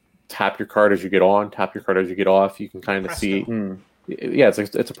like tap your card as you get on, tap your card as you get off. You can kind of see. Yeah, it's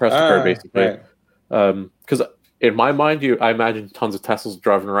a Presto card basically. Because in my mind, I imagine tons of Teslas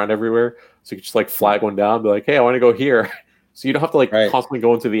driving around everywhere. So you can just like flag one down, and be like, hey, I want to go here. So you don't have to like constantly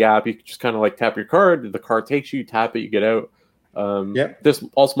go into the app. You can just kind of like tap your card. The card takes you, tap it, you get out. This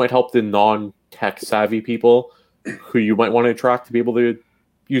also might help the non-tech savvy people who you might want to attract to be able to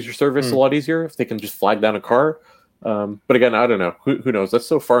use your service a lot easier if they can just flag down a car. But again, I don't know. Who knows? That's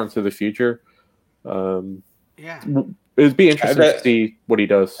so far into the future. It'd be interesting to see what he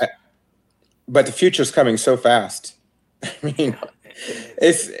does. But the future's coming so fast. I mean,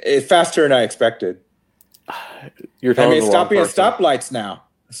 it's faster than I expected. It's stopping at stoplights now.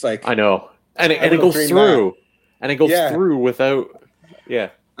 It's like I know, and it goes through, and it goes through without. Yeah,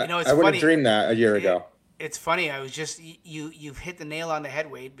 It's I would funny. have dreamed that a year ago. It's funny. I was just you've hit the nail on the head,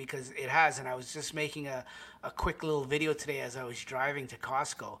 Wade, because it has. And I was just making a quick little video today as I was driving to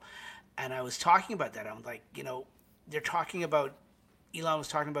Costco, and I was talking about that. I'm like, they're talking about Elon was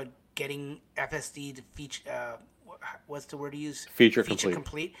talking about getting FSD to feature. What's the word to use? Feature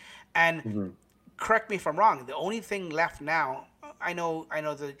complete. And correct me if I'm wrong. The only thing left now. I know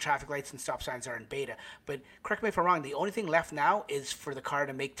the traffic lights and stop signs are in beta, but correct me if I'm wrong. The only thing left now is for the car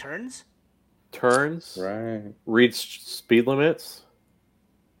to make turns. Right. Read speed limits.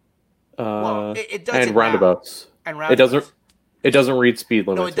 Well, it does and roundabouts. And roundabouts. It doesn't read speed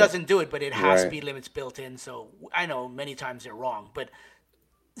limits. No, it doesn't do it, but it has speed limits built in. So I know many times they're wrong, but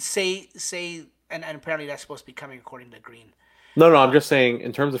say, and apparently that's supposed to be coming according to Green. No, I'm just saying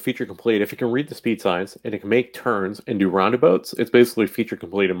in terms of feature complete, if it can read the speed signs and it can make turns and do roundabouts, it's basically feature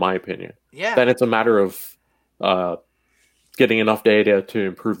complete in my opinion. Yeah. Then it's a matter of getting enough data to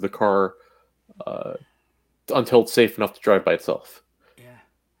improve the car until it's safe enough to drive by itself.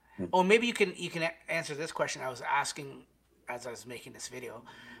 Yeah. Oh, maybe you can answer this question I was asking as I was making this video.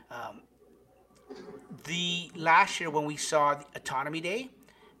 The last year when we saw the Autonomy Day,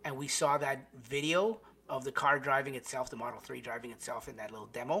 and we saw that video of the car driving itself, the Model 3 driving itself in that little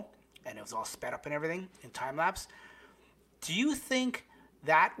demo, and it was all sped up and everything in time lapse. Do you think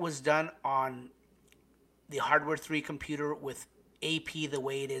that was done on the Hardware 3 computer with AP the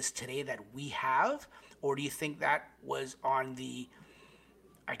way it is today that we have? Or do you think that was on the,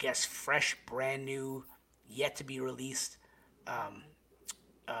 I guess, fresh, brand new, yet to be released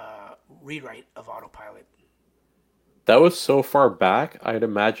rewrite of Autopilot? That was so far back, I'd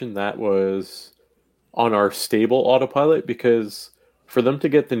imagine that was on our stable Autopilot, because for them to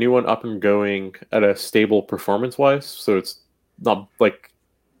get the new one up and going at a stable performance-wise, so it's not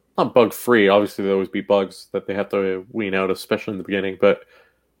bug free. Obviously, there always be bugs that they have to wean out, especially in the beginning. But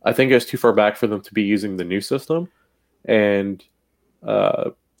I think it's too far back for them to be using the new system. And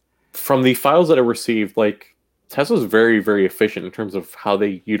from the files that I received, Tesla's very, very efficient in terms of how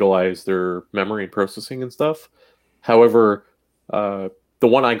they utilize their memory and processing and stuff. However, the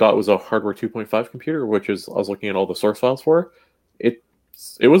one I got was a Hardware 2.5 computer, which is I was looking at all the source files for. It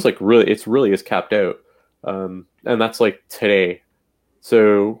was really is capped out, and that's today.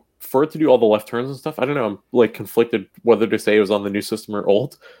 So for it to do all the left turns and stuff, I don't know. I'm conflicted whether to say it was on the new system or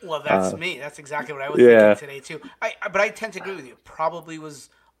old. Well, that's me. That's exactly what I was thinking today too. But I tend to agree with you. Probably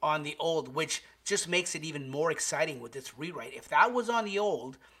was on the old, which just makes it even more exciting with this rewrite. If that was on the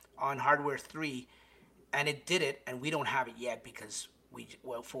old, on Hardware 3, and it did it, and we don't have it yet because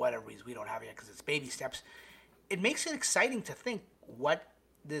for whatever reason we don't have it yet because it's baby steps. It makes it exciting to think what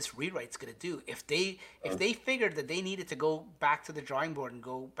this rewrite's going to do. If they figured that they needed to go back to the drawing board and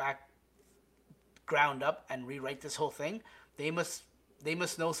go back ground up and rewrite this whole thing, they must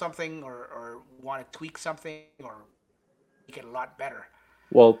know something or want to tweak something or make it a lot better.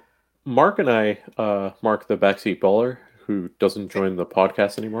 Well, Mark and I, Mark the Backseat Baller, who doesn't join the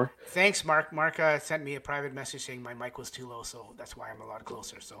podcast anymore. Thanks, Mark. Mark sent me a private message saying my mic was too low, so that's why I'm a lot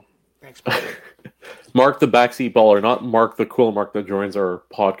closer. So thanks, Mark. Mark the Backseat Baller, not Mark the cool Mark that joins our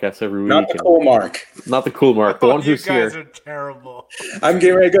podcast every week. Not the cool Mark. Not the cool Mark. The one who's here. You guys are terrible. I'm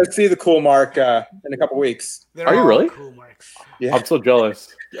getting ready to go see the cool Mark in a couple weeks. Are you really? Cool Marks. Yeah. I'm so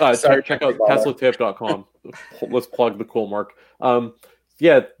jealous. Check out TeslaTip.com. Let's plug the cool Mark.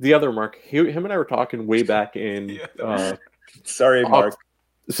 Yeah, the other Mark. Him and I were talking way back in sorry, Mark.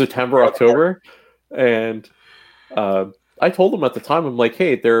 September, October, and I told him at the time, I'm like,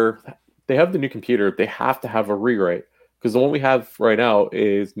 hey, they have the new computer. They have to have a rewrite because the one we have right now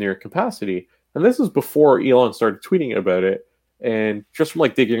is near capacity. And this is before Elon started tweeting about it. And just from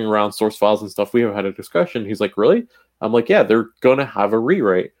digging around source files and stuff, we have had a discussion. He's like, really? I'm like, yeah, they're going to have a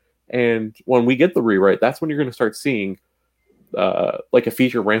rewrite. And when we get the rewrite, that's when you're going to start seeing a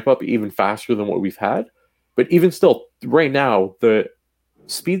feature ramp up even faster than what we've had. But even still, right now, the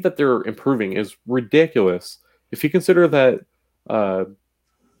speed that they're improving is ridiculous. If you consider that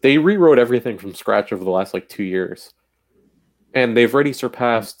they rewrote everything from scratch over the last 2 years. And they've already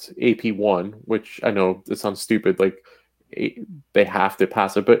surpassed AP1, which I know it sounds stupid. They have to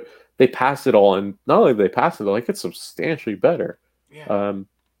pass it, but they passed it all. And not only did they pass it, it's substantially better. Yeah.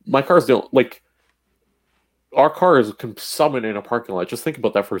 My cars don't our car is summon in a parking lot. Just think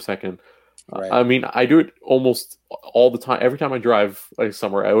about that for a second. Right. I mean, I do it almost all the time. Every time I drive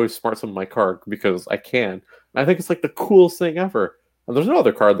somewhere, I always smart summon my car because I can. And I think it's the coolest thing ever. And there's no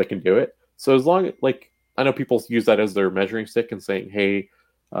other car that can do it. So as long I know people use that as their measuring stick and saying, hey,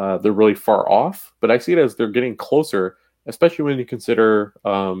 they're really far off. But I see it as they're getting closer, especially when you consider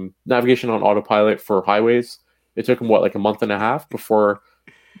navigation on autopilot for highways. It took them, a month and a half before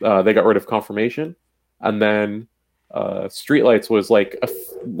They got rid of confirmation, and then streetlights was like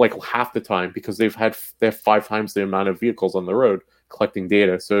half the time because they have 5 times the amount of vehicles on the road collecting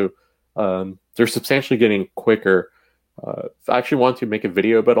data. So they're substantially getting quicker. I actually want to make a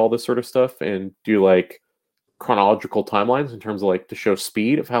video about all this sort of stuff and do like chronological timelines in terms of like to show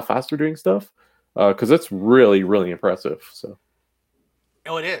speed of how fast they're doing stuff, because it's really, really impressive. So.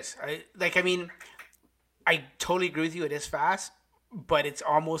 Oh, it is. I mean, I totally agree with you. It is fast, but it's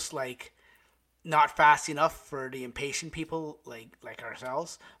almost like not fast enough for the impatient people like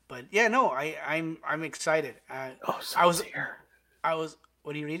ourselves. But yeah, no, I'm excited. Someone's here.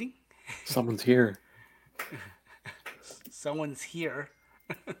 What are you reading? Someone's here. Someone's here.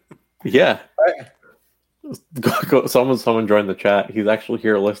 Yeah. Someone joined the chat. He's actually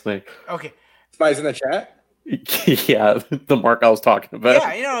here listening. Okay. Somebody's in the chat? Yeah, the Mark I was talking about.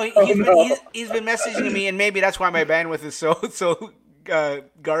 Yeah, he's been messaging me, and maybe that's why my bandwidth is so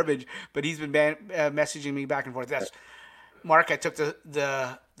garbage. But he's been messaging me back and forth. That's Mark. I took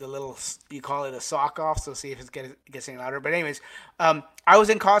the little, you call it a sock off, so see if it gets any louder. But anyways, I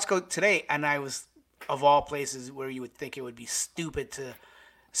was in Costco today, and I was, of all places where you would think it would be stupid to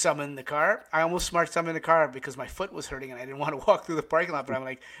summon the car, I almost smart summoned the car because my foot was hurting and I didn't want to walk through the parking lot. But I'm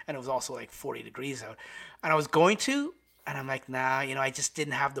like, and it was also like 40 degrees out, and I was going to, and I'm like, nah, I just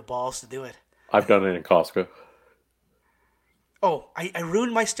didn't have the balls to do it. I've done it in Costco. Oh, I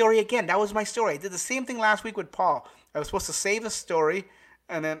ruined my story again. That was my story. I did the same thing last week with Paul. I was supposed to save a story,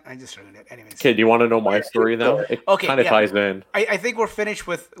 and then I just ruined it. Anyways. Okay, do you want to know my story now? It kind of ties in. I think we're finished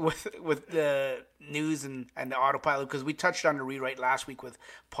with the news and the autopilot because we touched on the rewrite last week with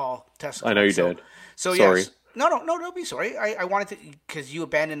Paul Tesla. I know you did. So sorry. Yes. No, don't be sorry. I wanted to, because you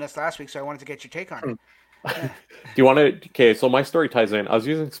abandoned us last week, so I wanted to get your take on it. Do you want to? Okay, so my story ties in. I was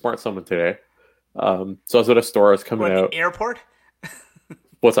using Smart Summon today. So I was at a store. I was coming out. Airport?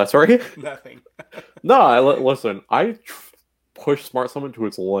 What's that? Sorry? Nothing. No, listen. I push Smart Summon to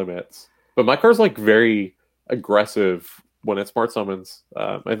its limits, but my car's like very aggressive when it Smart Summons.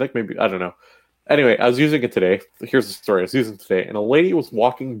 I think maybe, I don't know. Anyway, I was using it today. Here's the story. I was using it today, and a lady was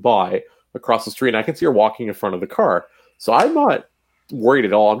walking by across the street, and I can see her walking in front of the car. So I'm not worried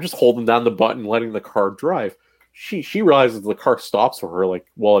at all. I'm just holding down the button, letting the car drive. She realizes the car stops for her like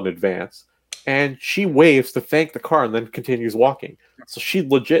well in advance, and she waves to thank the car and then continues walking. So she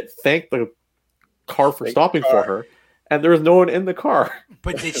legit thanked the car for stopping for her, and there was no one in the car.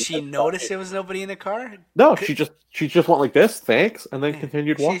 But did she notice there was nobody in the car? No, she just went like this, thanks, and then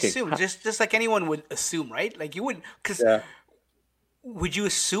continued walking. She assumed, just like anyone would assume, right? Like you wouldn't, because would you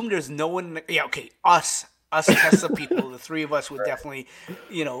assume there's no one? Yeah, okay, us Tesla people, the three of us would definitely,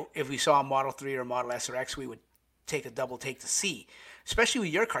 if we saw a Model 3 or Model S or X, we would take a double take to see. Especially with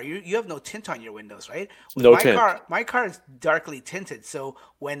your car, you have no tint on your windows, right? With no tint. My car is darkly tinted, so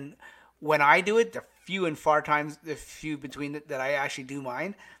when I do it, the few and far times, the few between that I actually do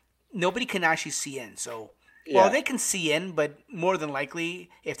mine, nobody can actually see in. So, well, they can see in, but more than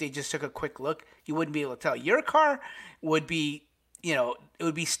likely, if they just took a quick look, you wouldn't be able to tell. Your car would be, it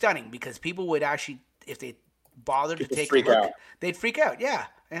would be stunning because people would actually, if they bothered to take a look, they'd freak out. Yeah.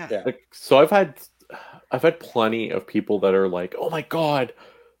 Like, so I've had plenty of people that are like, "Oh my god,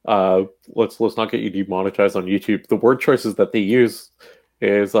 let's not get you demonetized on YouTube." The word choices that they use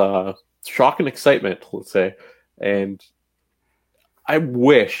is shock and excitement, let's say. And I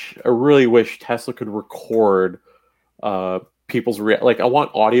really wish Tesla could record people's like I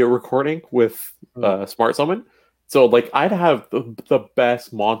want audio recording with Smart Summon. So like I'd have the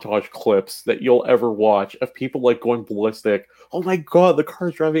best montage clips that you'll ever watch of people like going ballistic. Oh my god, the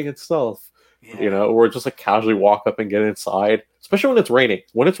car's driving itself. Yeah. Or just like casually walk up and get inside, especially when it's raining.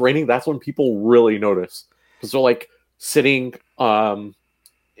 When it's raining, that's when people really notice because they're like sitting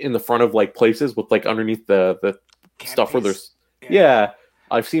in the front of like places with like underneath the stuff where there's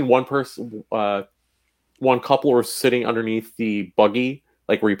I've seen one couple were sitting underneath the buggy,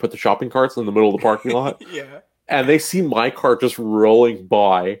 like where you put the shopping carts in the middle of the parking lot. And they see my car just rolling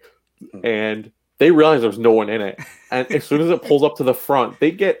by, and they realize there's no one in it. And as soon as it pulls up to the front,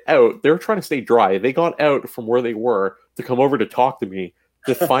 they get out. They're trying to stay dry. They got out from where they were to come over to talk to me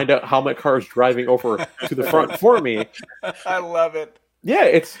to find out how my car is driving over to the front for me. I love it. Yeah,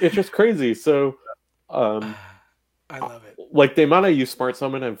 it's just crazy. So, I love it. Like the amount I use Smart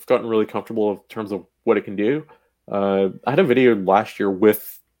Summon, I've gotten really comfortable in terms of what it can do. I had a video last year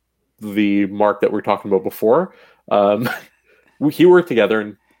with the Mark that we were talking about before. He worked together,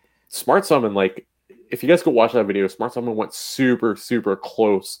 and Smart Summon, like, if you guys go watch that video, Smart Summon went super, super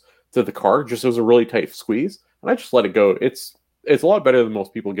close to the car. Just it was a really tight squeeze, and I just let it go. It's a lot better than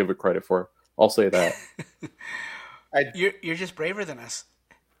most people give it credit for. I'll say that. You're just braver than us.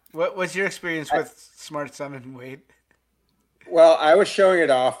 What was your experience with Smart Summon, Wade? Well, I was showing it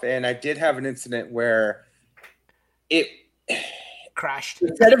off, and I did have an incident where it crashed.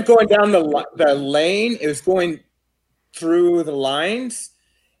 Instead of going down the lane, it was going through the lines,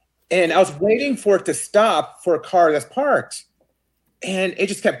 and I was waiting for it to stop for a car that's parked, and it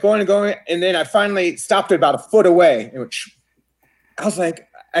just kept going and going, and then I finally stopped it about a foot away. I was like,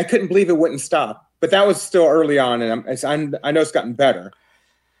 I couldn't believe it wouldn't stop, but that was still early on, and I know it's gotten better.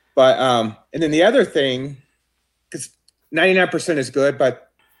 But and then the other thing, because 99% is good,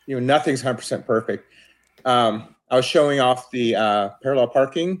 but nothing's 100% perfect. I was showing off the parallel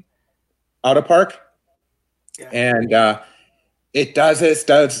parking auto park, and it does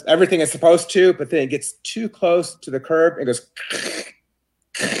everything it's supposed to, but then it gets too close to the curb and goes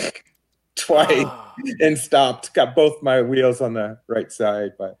twice and stopped. Got both my wheels on the right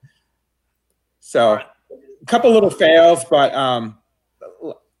side, but so a couple little fails, but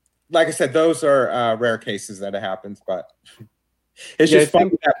like I said, those are rare cases that it happens, but it's just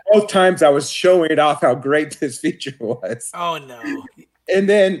funny that both times I was showing it off how great this feature was. Oh, no. And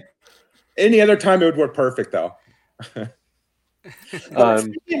then any other time it would work perfect, though.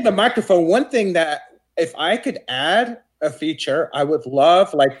 Speaking of the microphone, one thing that if I could add a feature, I would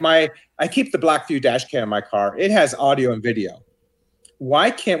love, I keep the Blackview dash cam in my car. It has audio and video.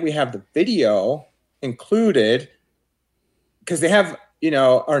 Why can't we have the video included? Because they have,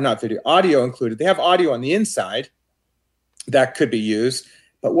 or not video, audio included. They have audio on the inside that could be used.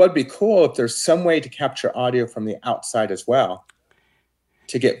 But what'd be cool if there's some way to capture audio from the outside as well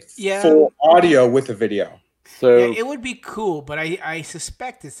to get full audio with the video. So it would be cool, but I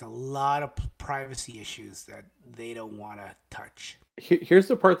suspect it's a lot of privacy issues that they don't want to touch. Here's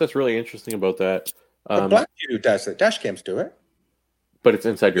the part that's really interesting about that. Blackview does it. Dash cams do it. But it's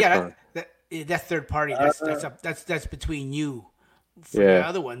inside your car. That's third party. That's between you. For the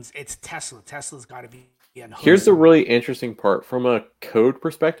other ones, it's Tesla. Tesla's got to be unhooked. Here's the really interesting part. From a code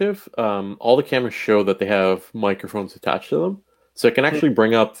perspective, all the cameras show that they have microphones attached to them. So it can actually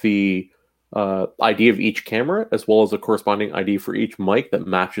bring up the ID of each camera as well as a corresponding ID for each mic that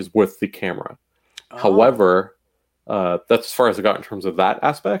matches with the camera. However, that's as far as I got in terms of that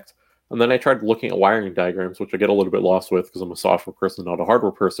aspect. And then I tried looking at wiring diagrams, which I get a little bit lost with because I'm a software person, not a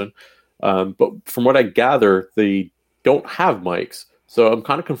hardware person. But from what I gather, they don't have mics. So I'm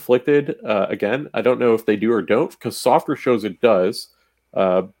kind of conflicted. Again, I don't know if they do or don't because software shows it does.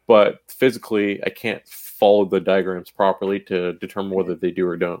 But physically, I can't follow the diagrams properly to determine whether they do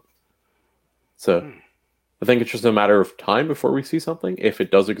or don't. So I think it's just a matter of time before we see something, if it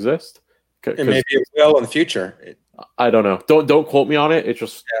does exist. And maybe it will in the future. I don't know. Don't quote me on it. It's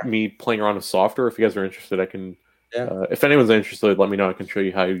just me playing around with software. If you guys are interested, I can. If anyone's interested, let me know. I can show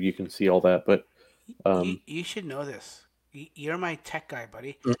you how you can see all that. But you should know this. You're my tech guy,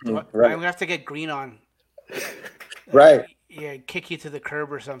 buddy. Mm-hmm. Right. I'm gonna have to get green on. Right. Kick you to the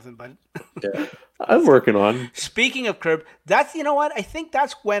curb or something, bud. I'm working on. Speaking of curb, that's what I think.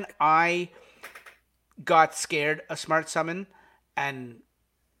 That's when I got scared of Smart Summon, and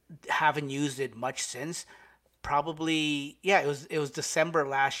haven't used it much since. Probably, it was December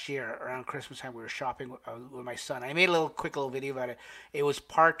last year around Christmas time. We were shopping with my son. I made a quick little video about it. It was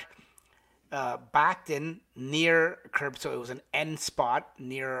parked, backed in near a curb, so it was an end spot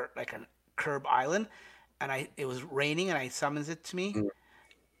near like a curb island, and it was raining, and I summons it to me,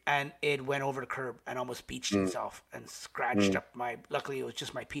 and it went over the curb and almost beached itself and scratched up my. Luckily, it was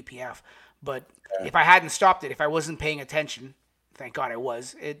just my PPF. But if I hadn't stopped it, if I wasn't paying attention, thank God I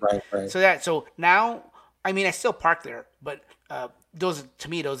was. Right. So now, I mean, I still park there, but those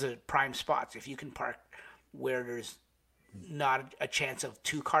are prime spots. If you can park where there's not a chance of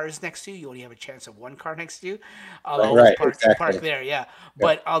two cars next to you, you only have a chance of one car next to you. I'll always park there,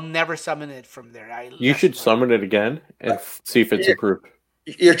 But I'll never summon it from there. You should summon it again and see if it's improved.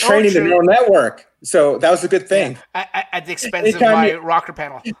 You're training the neural network, so that was a good thing. At the expense of my rocker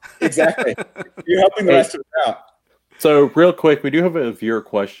panel. Exactly. You're helping the rest of it out. So real quick, we do have a viewer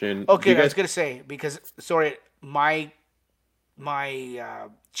question. Okay, I was gonna say because my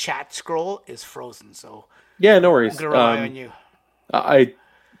chat scroll is frozen, so no worries. I'm gonna rely on you.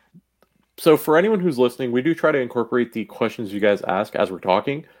 So for anyone who's listening, we do try to incorporate the questions you guys ask as we're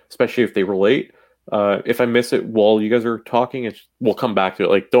talking, especially if they relate. If I miss it while you guys are talking, we'll come back to it.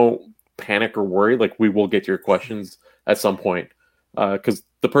 Like, don't panic or worry. Like, we will get to your questions at some point. Because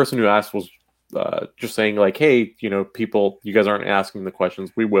the person who asked was just saying, like, hey, people, you guys aren't asking the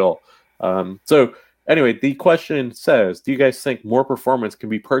questions. We will. So anyway, the question says, do you guys think more performance can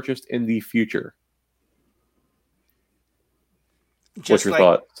be purchased in the future? What's your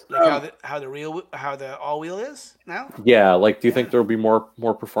thoughts? Like how the all-wheel is now? Yeah, like do you think there will be more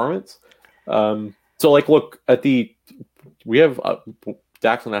performance? So like look at we have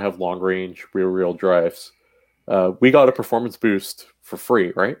Dax and I have long range rear-wheel drives. We got a performance boost for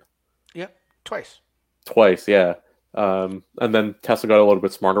free, right? Yep, twice, yeah. And then Tesla got a little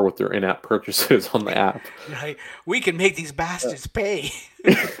bit smarter with their in-app purchases on the app. Right, we can make these bastards pay.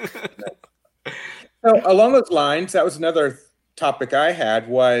 So along those lines, that was another topic I had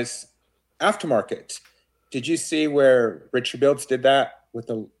was aftermarket. Did you see where Rich Rebuilds did that with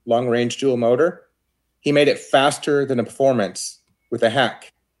the long-range dual motor? He made it faster than a performance with a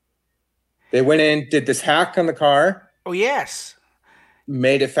hack. They went in, did this hack on the car. Oh, yes.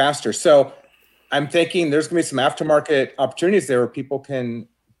 Made it faster. So I'm thinking there's going to be some aftermarket opportunities there where people can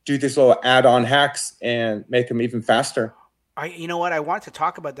do these little add-on hacks and make them even faster. You know what? I wanted to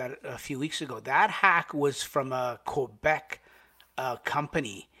talk about that a few weeks ago. That hack was from a Quebec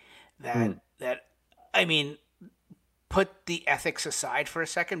company that I mean, put the ethics aside for a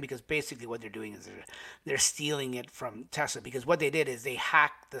second, because basically what they're doing is they're stealing it from Tesla, because what they did is they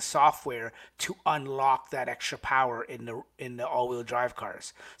hacked the software to unlock that extra power in the all-wheel drive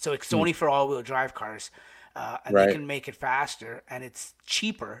cars. So it's only for all-wheel drive cars, and they can make it faster and it's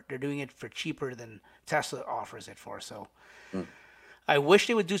cheaper. They're doing it for cheaper than Tesla offers it for. So I wish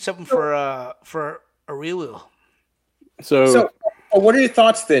they would do something for a rear wheel. So what are your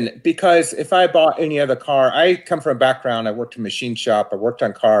thoughts then? Because if I bought any other car, I come from a background, I worked in a machine shop, I worked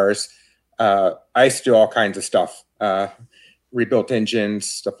on cars. I used to do all kinds of stuff, rebuilt engines,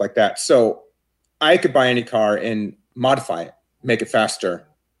 stuff like that. So I could buy any car and modify it, make it faster,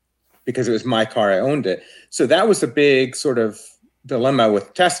 because it was my car, I owned it. So that was a big sort of dilemma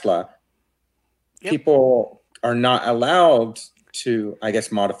with Tesla. Yep. People are not allowed to, I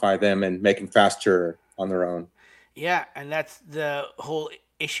guess, modify them and make them faster on their own. Yeah, and that's the whole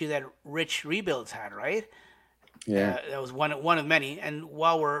issue that Rich Rebuilds had, right? Yeah, that was one of many. And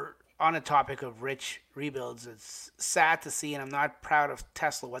while we're on a topic of Rich Rebuilds, it's sad to see, and I'm not proud of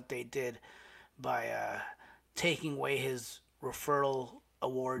Tesla what they did by taking away his referral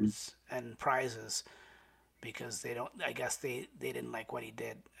awards and prizes, because they don't. I guess they didn't like what he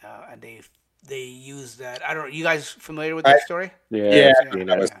did, and they used that. I don't. You guys familiar with that story? Yeah,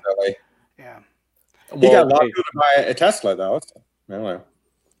 that was silly. Yeah. He got locked to buy a Tesla, though. Anyway.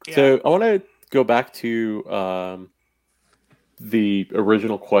 So I want to go back to the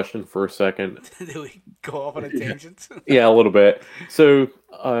original question for a second. Did we go off on a tangent? Yeah, a little bit. So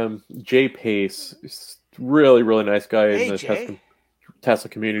Jay Pace, really, really nice guy in the Tesla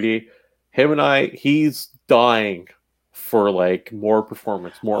community. Him and he's dying for like more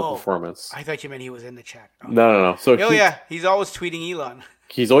performance. I thought you meant he was in the chat. Oh. No. So he's always tweeting Elon.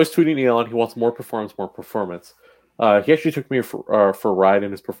 He's always tweeting Elon. He wants more performance. He actually took me for a ride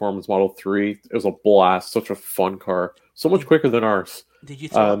in his Performance Model 3. It was a blast. Such a fun car. So much quicker than ours. Did you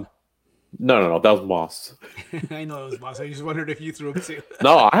throw him? No. That was Moss. I know it was Moss. I just wondered if you threw him too.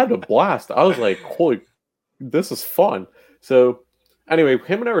 No, I had a blast. I was like, holy, this is fun. So anyway,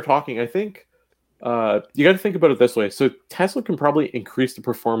 him and I were talking. I think you got to think about it this way. So Tesla can probably increase the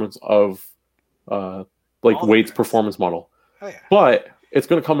performance of Wade's Performance Model. Oh, yeah. But it's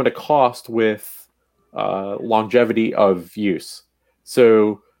going to come at a cost with longevity of use.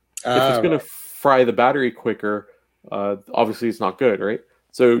 So if it's going to fry the battery quicker, obviously it's not good, right?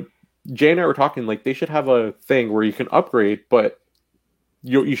 So Jay and I were talking, like they should have a thing where you can upgrade, but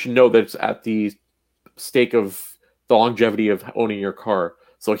you should know that it's at the stake of the longevity of owning your car.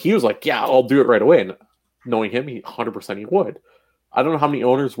 So he was like, yeah, I'll do it right away. And knowing him, 100% he would. I don't know how many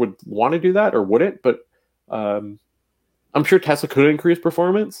owners would want to do that or wouldn't, but I'm sure Tesla could increase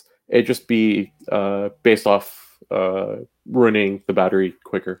performance. It'd just be based off ruining the battery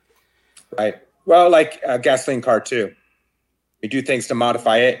quicker. Right. Well, like a gasoline car too. You do things to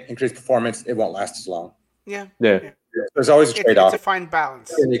modify it, increase performance, it won't last as long. Yeah. There's always a trade-off. It's a fine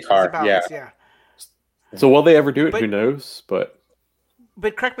balance. Any car, yeah. So will they ever do it? Who knows? But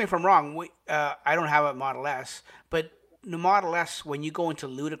correct me if I'm wrong. I don't have a Model S, but the Model S, when you go into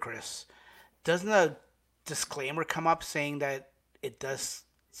Ludicrous, doesn't a disclaimer come up saying that it does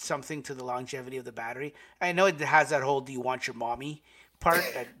something to the longevity of the battery? I know it has that whole "do you want your mommy" part,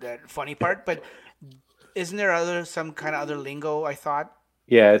 that funny part, but isn't there some kind of other lingo? I thought.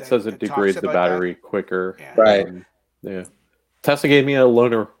 Yeah, it says it degrades the battery quicker. Yeah. Right. Yeah. Tesla gave me a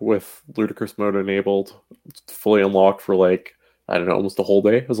loaner with Ludicrous mode enabled, fully unlocked for like, I don't know, almost a whole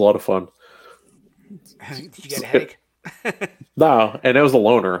day. It was a lot of fun. Did you get a headache? No, and it was a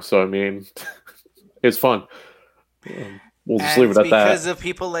loaner, so I mean, it's fun. We'll just leave it at that. Because of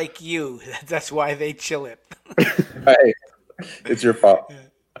people like you, that's why they chill it. Right. It's your fault.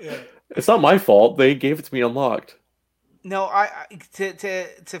 Yeah. It's not my fault. They gave it to me unlocked. No,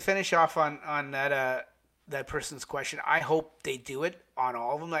 to finish off on that person's question, I hope they do it on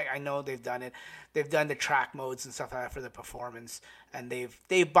all of them. Like I know they've done it. They've done the track modes and stuff like that for the performance, and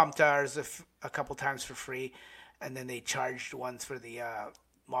they've bumped ours a couple times for free, and then they charged ones for the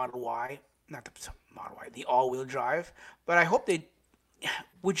Model Y, not the Model Y, the all-wheel drive. But I hope they.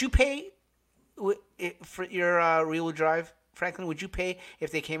 Would you pay for your rear-wheel drive, Franklin? Would you pay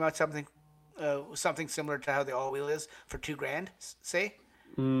if they came out something similar to how the all-wheel is for $2,000, say?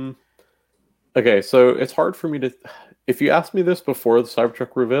 Okay, so it's hard for me to. If you asked me this before the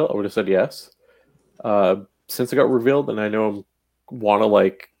Cybertruck reveal, I would have said yes. Since it got revealed, and I know I want to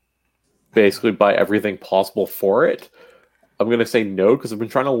like basically buy everything possible for it, I'm gonna say no because I've been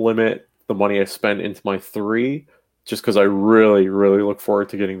trying to limit the money I spend into my 3, just because I really, really look forward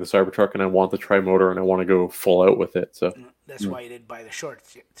to getting the Cybertruck and I want the tri-motor and I want to go full out with it. So that's why you did buy the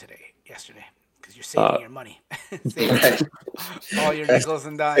shorts yesterday, because you're saving your money, saving all your nickels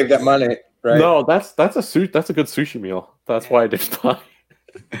and dimes. Save that money. Right. No, that's a that's a good sushi meal. That's why I didn't buy.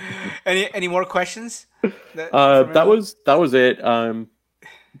 Any more questions? That was it.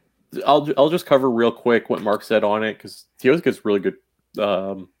 I'll just cover real quick what Mark said on it because he always gets really good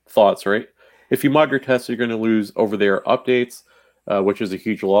thoughts. Right, if you mod your Tesla, you're going to lose over-the-air updates, which is a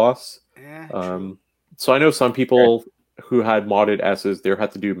huge loss. Yeah, so I know some people who had modded S's, they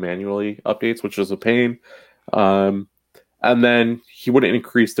had to do manually updates, which is a pain. And then he wouldn't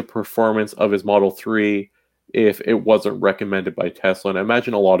increase the performance of his Model 3 if it wasn't recommended by Tesla. And I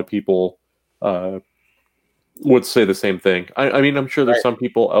imagine a lot of people would say the same thing. I mean, I'm sure there's some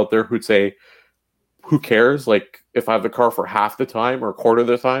people out there who'd say, who cares? Like, if I have the car for half the time or a quarter of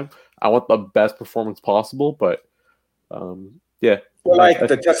the time, I want the best performance possible. But, yeah. Well, like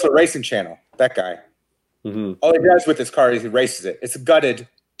the Tesla Racing Channel, that guy. Mm-hmm. All he does with his car is he races it. It's a gutted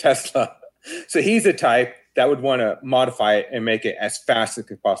Tesla. So he's the type that would want to modify it and make it as fast as it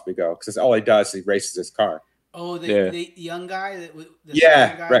could possibly go, because all he does is he races his car. Oh, the young guy, the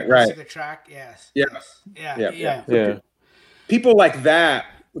guy right. To the track, yes. Yeah. People like that,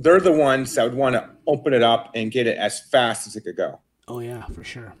 they're the ones that would want to open it up and get it as fast as it could go. Oh yeah, for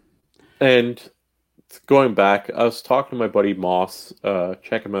sure. And going back, I was talking to my buddy Moss.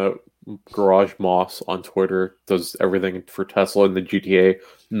 Check him out. Garage Moss on Twitter does everything for Tesla and the GTA,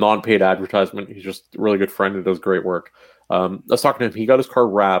 non-paid advertisement. He's just a really good friend and does great work. I was talking to him. He got his car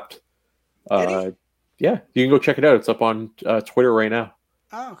wrapped. Yeah, you can go check it out. It's up on Twitter right now.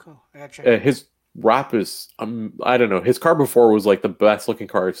 Oh, cool. I gotta check it out. His wrap is, I don't know. His car before was like the best looking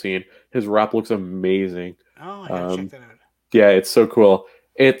car I've seen. His wrap looks amazing. Oh, I gotta check that out. Yeah, it's so cool.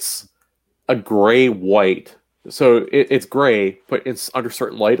 It's a gray white. So it's gray, but it's under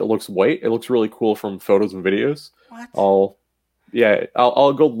certain light. It looks white. It looks really cool from photos and videos. What?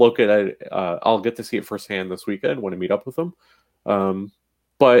 I'll go look at it. I'll get to see it firsthand this weekend when I meet up with him.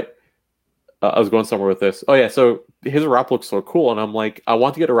 But I was going somewhere with this. Oh yeah, so his wrap looks so cool, and I'm like, I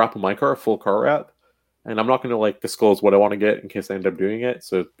want to get a wrap on my car, a full car wrap, and I'm not going to like disclose what I want to get in case I end up doing it.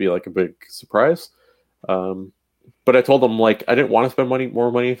 So it'd be like a big surprise. But I told him, like, I didn't want to spend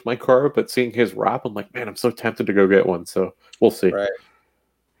more money for my car, but seeing his wrap, I'm like, man, I'm so tempted to go get one. So we'll see. Right.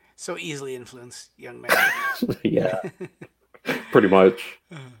 So easily influenced, young man. Yeah. Pretty much.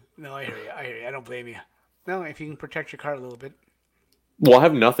 No, I hear you. I don't blame you. No, if you can protect your car a little bit. Well, I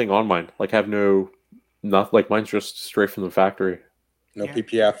have nothing on mine. Like, I have nothing. Like, mine's just straight from the factory. No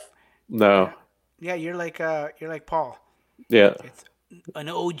PPF. No. Yeah, you're like Paul. Yeah. It's an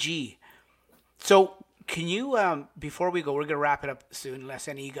OG. So, can you, before we go, we're going to wrap it up soon, unless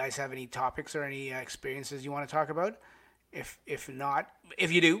any of you guys have any topics or any experiences you want to talk about. If not,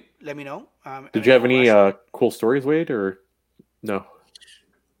 if you do, let me know. Did you have any cool stories, Wade, or no?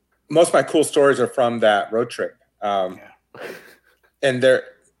 Most of my cool stories are from that road trip. And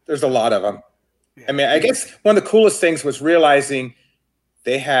there's a lot of them. Yeah. I mean, I guess one of the coolest things was realizing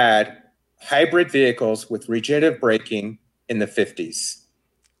they had hybrid vehicles with regenerative braking in the 50s.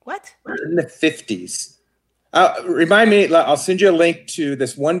 What? In the 50s. Remind me, I'll send you a link to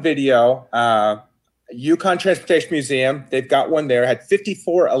this one video. Yukon Transportation Museum, they've got one there. It had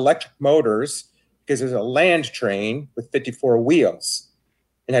 54 electric motors because there's a land train with 54 wheels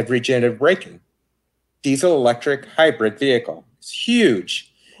and had regenerative braking. Diesel electric hybrid vehicle. It's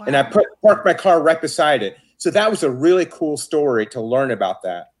huge. Wow. And I parked my car right beside it. So that was a really cool story to learn about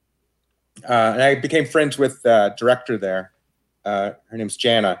that. And I became friends with the director there. Her name's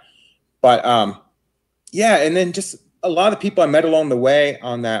Jana. But yeah, and then just a lot of people I met along the way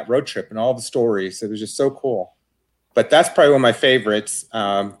on that road trip and all the stories. It was just so cool. But that's probably one of my favorites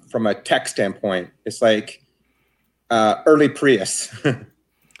from a tech standpoint. It's like early Prius.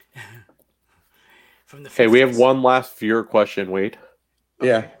 From the 50s. Okay, we have one last viewer question, Wade. Okay.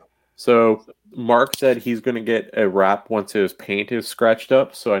 Yeah. So Mark said he's going to get a wrap once his paint is scratched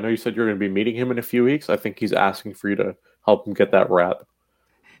up. So I know you said you're going to be meeting him in a few weeks. I think he's asking for you to help him get that wrap.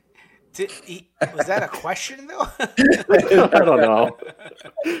 Was that a question, though? I don't know.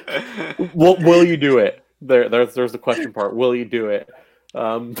 Will you do it? There's the question part. Will you do it?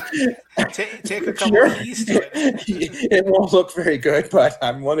 Take a couple of keys to it. It won't look very good, but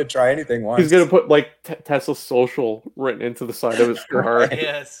I'm willing to try anything once. He's going to put like Tesla Social written into the side of his car. Right.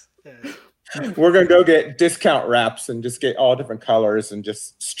 Yes. We're going to go get discount wraps and just get all different colors and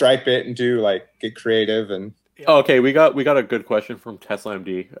just stripe it and get creative. And okay, we got a good question from Tesla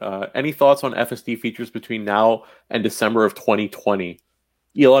MD. Any thoughts on FSD features between now and December of 2020?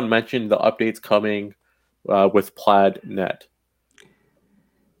 Elon mentioned the updates coming with Plaid Net.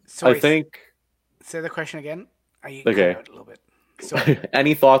 Sorry, I think. Say the question again. Okay. A little bit. Sorry.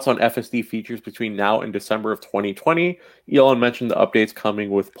 Any thoughts on FSD features between now and December of 2020? Elon mentioned the updates coming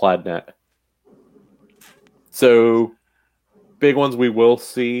with Plaid Net. So, big ones we will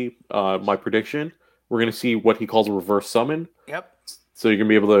see. My prediction. We're going to see what he calls a reverse summon. Yep. So you're going to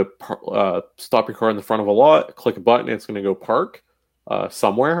be able to stop your car in the front of a lot, click a button, and it's going to go park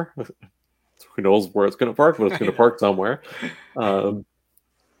somewhere. Who knows where it's going to park, but it's going to park somewhere.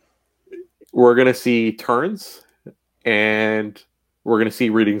 We're going to see turns, and we're going to see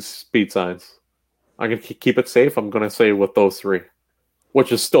reading speed signs. I'm going to keep it safe. I'm going to say with those three,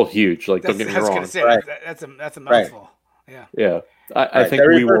 which is still huge. Like, don't get me wrong. Say, right. That's a mouthful. Right. Yeah. I think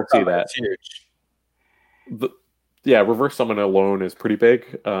we will see that. Huge. Reverse summon alone is pretty big.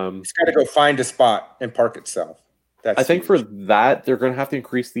 It's got to go find a spot and park itself. I think for that, they're going to have to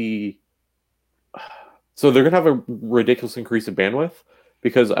increase the... So they're going to have a ridiculous increase in bandwidth,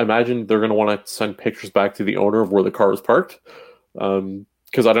 because I imagine they're going to want to send pictures back to the owner of where the car is parked,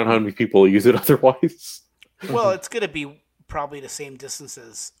 because I don't know how many people use it otherwise. Well, it's going to be probably the same distance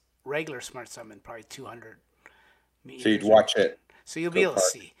as regular Smart Summon, probably 200 meters. So you'd watch it. So you'll be able to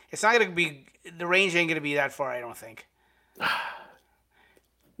see. It's not going to be... The range ain't going to be that far, I don't think.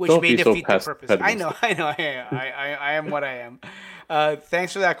 Which may defeat the purpose. I know. I am what I am.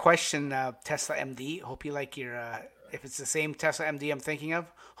 Thanks for that question, Tesla MD. Hope you like your... if it's the same Tesla MD I'm thinking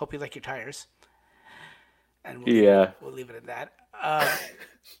of, hope you like your tires. And we'll leave it at that.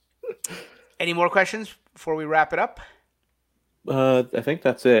 Any more questions before we wrap it up? I think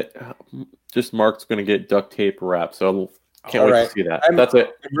that's it. Just Mark's going to get duct tape wrapped, so can't wait to see that. That's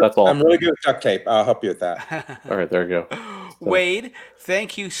it. That's all. I'm really good with duct tape. I'll help you with that. All right, there you go. So. Wade,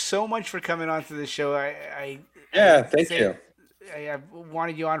 thank you so much for coming on to the show. Thank you. I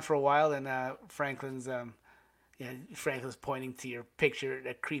wanted you on for a while, and Franklin's pointing to your picture,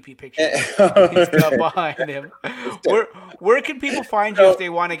 that creepy picture he's got behind him. Where can people find you if they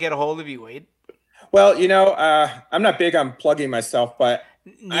want to get a hold of you, Wade? Well, I'm not big on plugging myself, but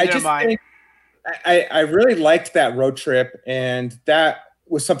I really liked that road trip, and that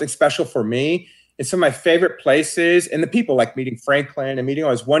was something special for me. It's some of my favorite places, and the people, like meeting Franklin and meeting all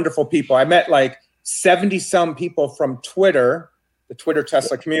those wonderful people. I met like 70 some people from Twitter, the Twitter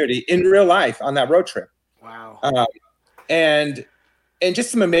Tesla community, in real life on that road trip. Wow. And just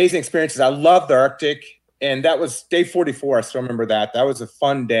some amazing experiences. I love the Arctic, and that was day 44. I still remember that. That was a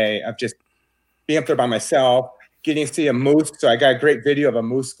fun day of just being up there by myself, getting to see a moose. So I got a great video of a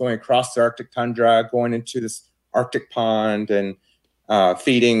moose going across the Arctic tundra, going into this Arctic pond and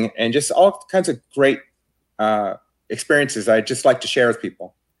feeding, and just all kinds of great experiences I just like to share with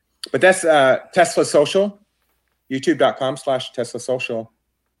people. But that's Tesla Social, youtube.com/Tesla Social.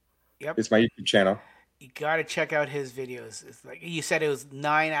 Yep. It's my YouTube channel. You got to check out his videos. It's like you said, it was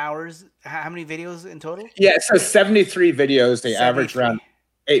 9 hours. How many videos in total? Yeah, so 73 videos. They average around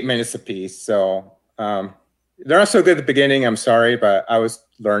 8 minutes a piece. So they're not so good at the beginning. I'm sorry, but I was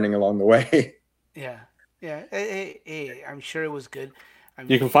learning along the way. Yeah. Hey, I'm sure it was good.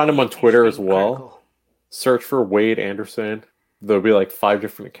 You can find him on Twitter as well. Critical. Search for Wade Anderson. There'll be like 5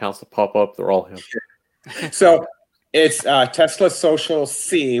 different accounts that pop up. They're all him. So it's Tesla Social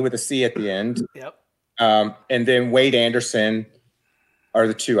C with a C at the end. Yep. And then Wade Anderson are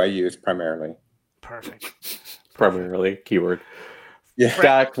the two I use primarily. Perfect. Primarily, keyword. Yeah.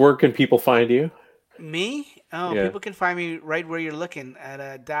 Dak, where can people find you? Me? Oh, yeah. People can find me right where you're looking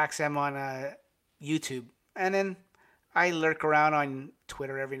at DaxM on YouTube. And then I lurk around on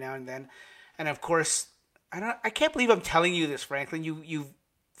Twitter every now and then. And of course, I can't believe I'm telling you this, Franklin. You've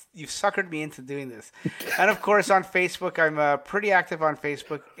suckered me into doing this. And of course, on Facebook, I'm pretty active on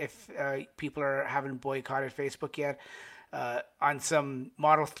Facebook. If people haven't boycotted Facebook yet, on some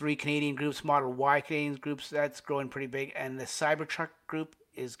Model 3 Canadian groups, Model Y Canadian groups. That's growing pretty big, and the Cybertruck group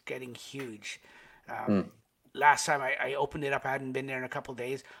is getting huge. Last time I opened it up, I hadn't been there in a couple of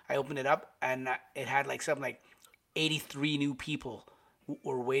days. I opened it up, and it had like something like 83 new people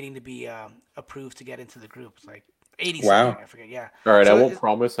were waiting to be approved to get into the group. It's like 80 wow. I forget. Yeah. All right, so I won't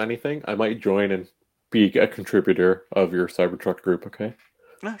promise anything. I might join and be a contributor of your Cybertruck group. Okay.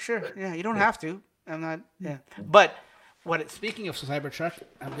 No, sure. Yeah, you don't have to. I'm not. Yeah, but speaking of Cybertruck,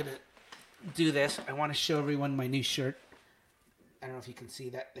 I'm gonna do this. I want to show everyone my new shirt. I don't know if you can see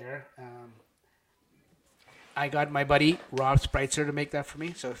that there. I got my buddy Rob Spreitzer to make that for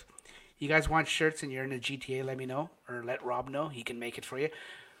me. So if you guys want shirts and you're in the GTA, let me know, or let Rob know. He can make it for you.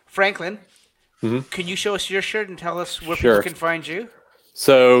 Franklin, can you show us your shirt and tell us where people can find you?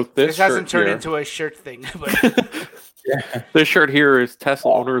 So this hasn't turned into a shirt thing, but this shirt here is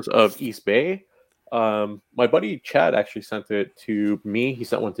Tesla Owners of East Bay. My buddy Chad actually sent it to me. He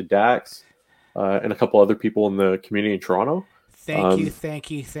sent one to Dax and a couple other people in the community in Toronto. Thank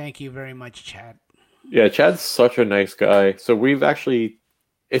you very much, Chad. Yeah, Chad's such a nice guy. So we've actually,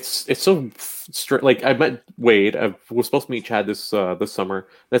 it's so like I met Wade. I was supposed to meet Chad this summer. And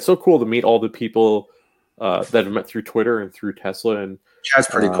it's so cool to meet all the people that I've met through Twitter and through Tesla. And Chad's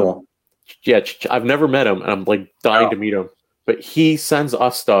pretty cool. Yeah, I've never met him, and I'm like dying to meet him. But he sends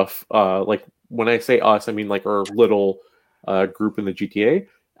us stuff. Like when I say us, I mean like our little group in the GTA,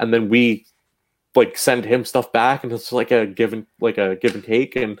 and then we like send him stuff back, and it's like a give and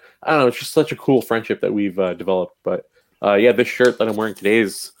take. And I don't know, it's just such a cool friendship that we've developed. But yeah, this shirt that I'm wearing today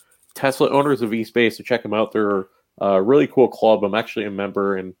is Tesla Owners of East Bay, so check them out. They're a really cool club. I'm actually a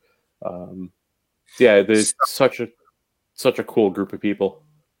member, and yeah, there's such a cool group of people.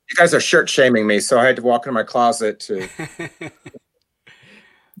 You guys are shirt shaming me, so I had to walk into my closet to.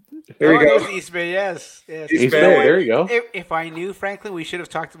 There you go. East Bay, yes. East Bay, there you go. If I knew, Franklin, we should have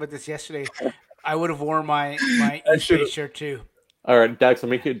talked about this yesterday. I would have worn my East Bay shirt too. All right, Dax, I'll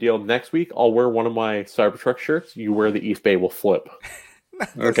make you a deal. Next week, I'll wear one of my Cybertruck shirts. You wear the East Bay, we'll flip.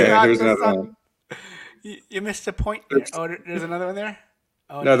 Okay, here's another one. You missed a point there. Oh, there's another one there?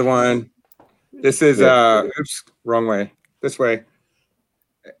 Oh, another one. This is, oops, wrong way. This way.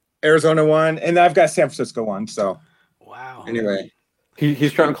 Arizona one, and I've got San Francisco one, so. Wow. Anyway.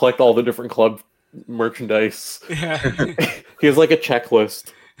 He's trying to collect all the different club merchandise. Yeah. He has like a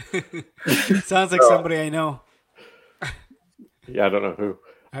checklist. Sounds like somebody I know. Yeah, I don't know who.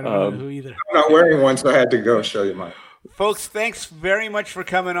 I don't know who either. I'm not wearing one, so I had to go show you mine. Folks, thanks very much for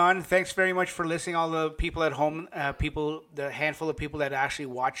coming on. Thanks very much for listening. All the people at home, the handful of people that actually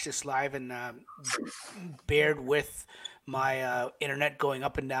watched this live and bared with my internet going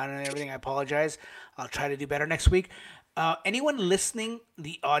up and down and everything. I apologize. I'll try to do better next week. Anyone listening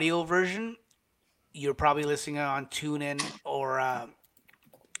the audio version, you're probably listening on TuneIn or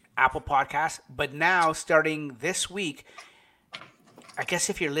Apple Podcasts. But now, starting this week, I guess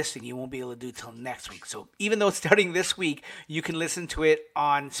if you're listening, you won't be able to do it till next week. So even though it's starting this week, you can listen to it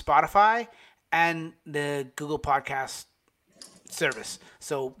on Spotify and the Google Podcast service.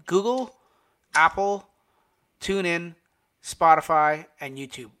 So Google, Apple, TuneIn, Spotify, and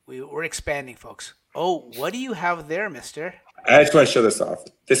YouTube. We're expanding, folks. Oh, what do you have there, mister? I just want to show this off.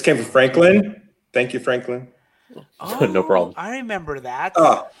 This came from Franklin. Thank you, Franklin. Oh, no problem. I remember that.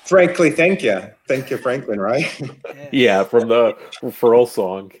 Oh, frankly, thank you. Thank you, Franklin, right? Yeah, from the referral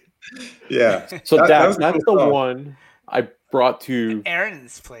song. Yeah. So that's cool the song. one I brought to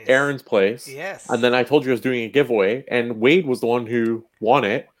Aaron's place. Yes. And then I told you I was doing a giveaway, and Wade was the one who won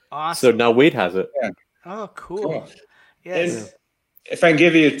it. Awesome. So now Wade has it. Yeah. Oh, cool. Yes. And if I can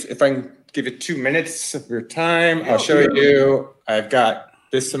give you 2 minutes of your time, I'll show you. I've got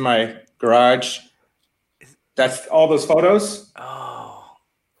this in my garage. That's all those photos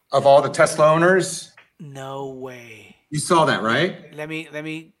of all the Tesla owners. No way. You saw that, right? Let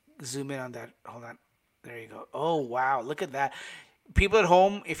me zoom in on that. Hold on. There you go. Oh, wow. Look at that. People at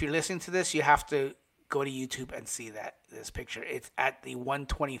home, if you're listening to this, you have to go to YouTube and see this picture. It's at the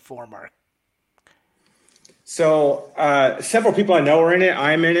 124 mark. So several people I know are in it.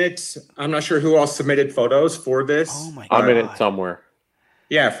 I'm in it. I'm not sure who else submitted photos for this. Oh my God. I'm in it somewhere.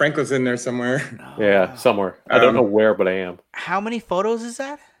 Yeah, Franklin's in there somewhere. Oh, yeah, somewhere. I don't know where, but I am. How many photos is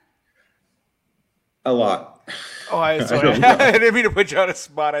that? A lot. Oh, I didn't mean to put you on a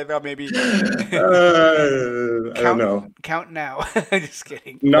spot. I thought maybe. I don't know. Count now. Just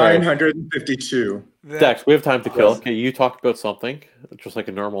kidding. 952. Dex, we have time to kill. Okay, you talk about something, just like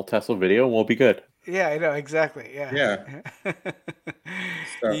a normal Tesla video, and we'll be good. Yeah, I know exactly. Yeah.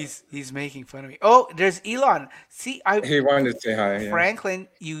 So. He's making fun of me. Oh, there's Elon. See, he wanted to say hi. Franklin,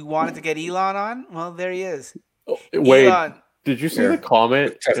 you wanted to get Elon on? Well, there he is. Wait, Elon. Did you see the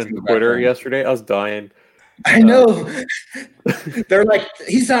comment on Twitter yesterday? I was dying. I know. They're like,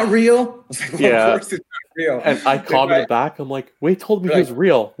 he's not real. I was like, well, Yeah. of course it's not real. And I commented back. I'm like, wait, told me he was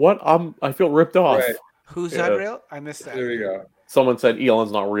real. What? I feel ripped off. Right. Who's not real? I missed that. There we go. Someone said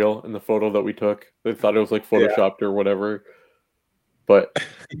Elon's not real in the photo that we took. They thought it was like photoshopped or whatever. But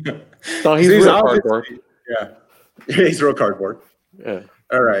no, he's real cardboard. Yeah. He's real cardboard. Yeah.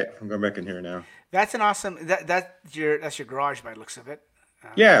 All right. I'm going back in here now. That's an awesome that's your garage by the looks of it.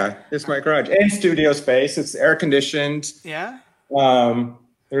 Yeah, it's my garage and studio space. It's air conditioned. Yeah.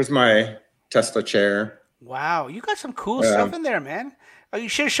 There's my Tesla chair. Wow, you got some cool stuff in there, man. Oh, you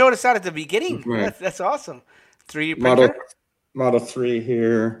should have showed us that at the beginning. Right. That's awesome. 3D printer. Model 3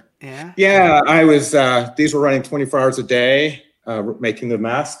 here. Yeah. Yeah, I was. These were running 24 hours a day, making the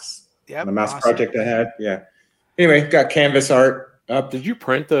masks. Yeah. The mask project I had. Yeah. Anyway, got canvas art up. Did you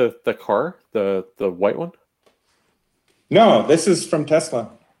print the car, the white one? No, this is from Tesla.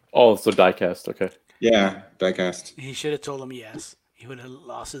 Oh, it's a diecast. Okay. Yeah, diecast. He should have told him yes. He would have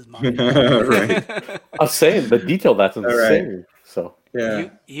lost his mind. Right. I was saying the detail that's insane. Right. So yeah,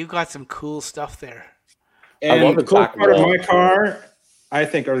 you got some cool stuff there. And I love the cool part of my car, I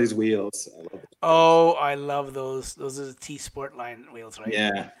think, are these wheels. I love it. Oh, I love those. Those are the T Sport line wheels, right?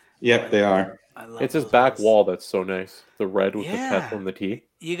 Yeah. Yep, they are. I love it's his back wall that's so nice. The red with the Tesla and the T.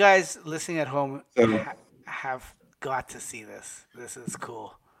 You guys listening at home have got to see this. This is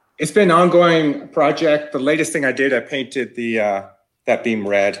cool. It's been an ongoing project. The latest thing I did, I painted the that beam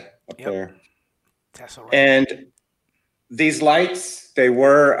red up there. Tesla red. And these lights, they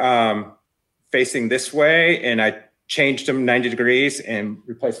were facing this way, and I changed them 90 degrees and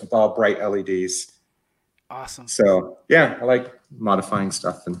replaced with all bright LEDs. Awesome. So yeah, I like modifying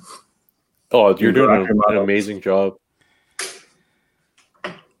stuff. And you're doing an amazing job.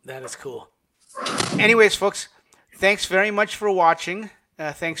 That is cool. Anyways, folks, thanks very much for watching.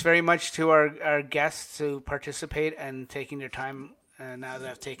 Thanks very much to our guests who participate and taking their time. Now that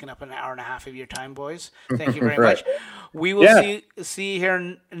I've taken up an hour and a half of your time, boys. Thank you very much. We will see you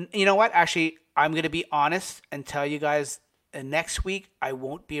here. You know what? Actually, I'm going to be honest and tell you guys next week I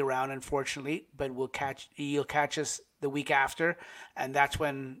won't be around, unfortunately, but you'll catch us the week after, and that's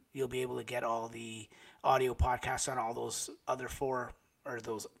when you'll be able to get all the audio podcasts on all those other 4 or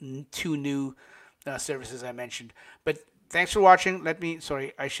those 2 new services I mentioned. But thanks for watching.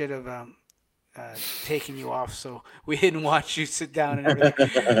 I should have taken you off so we didn't watch you sit down and everything.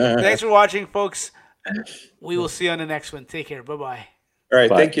 Thanks for watching, folks. We will see you on the next one. Take care. Bye-bye. All right.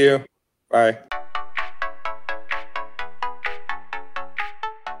 Bye. Thank you. Bye.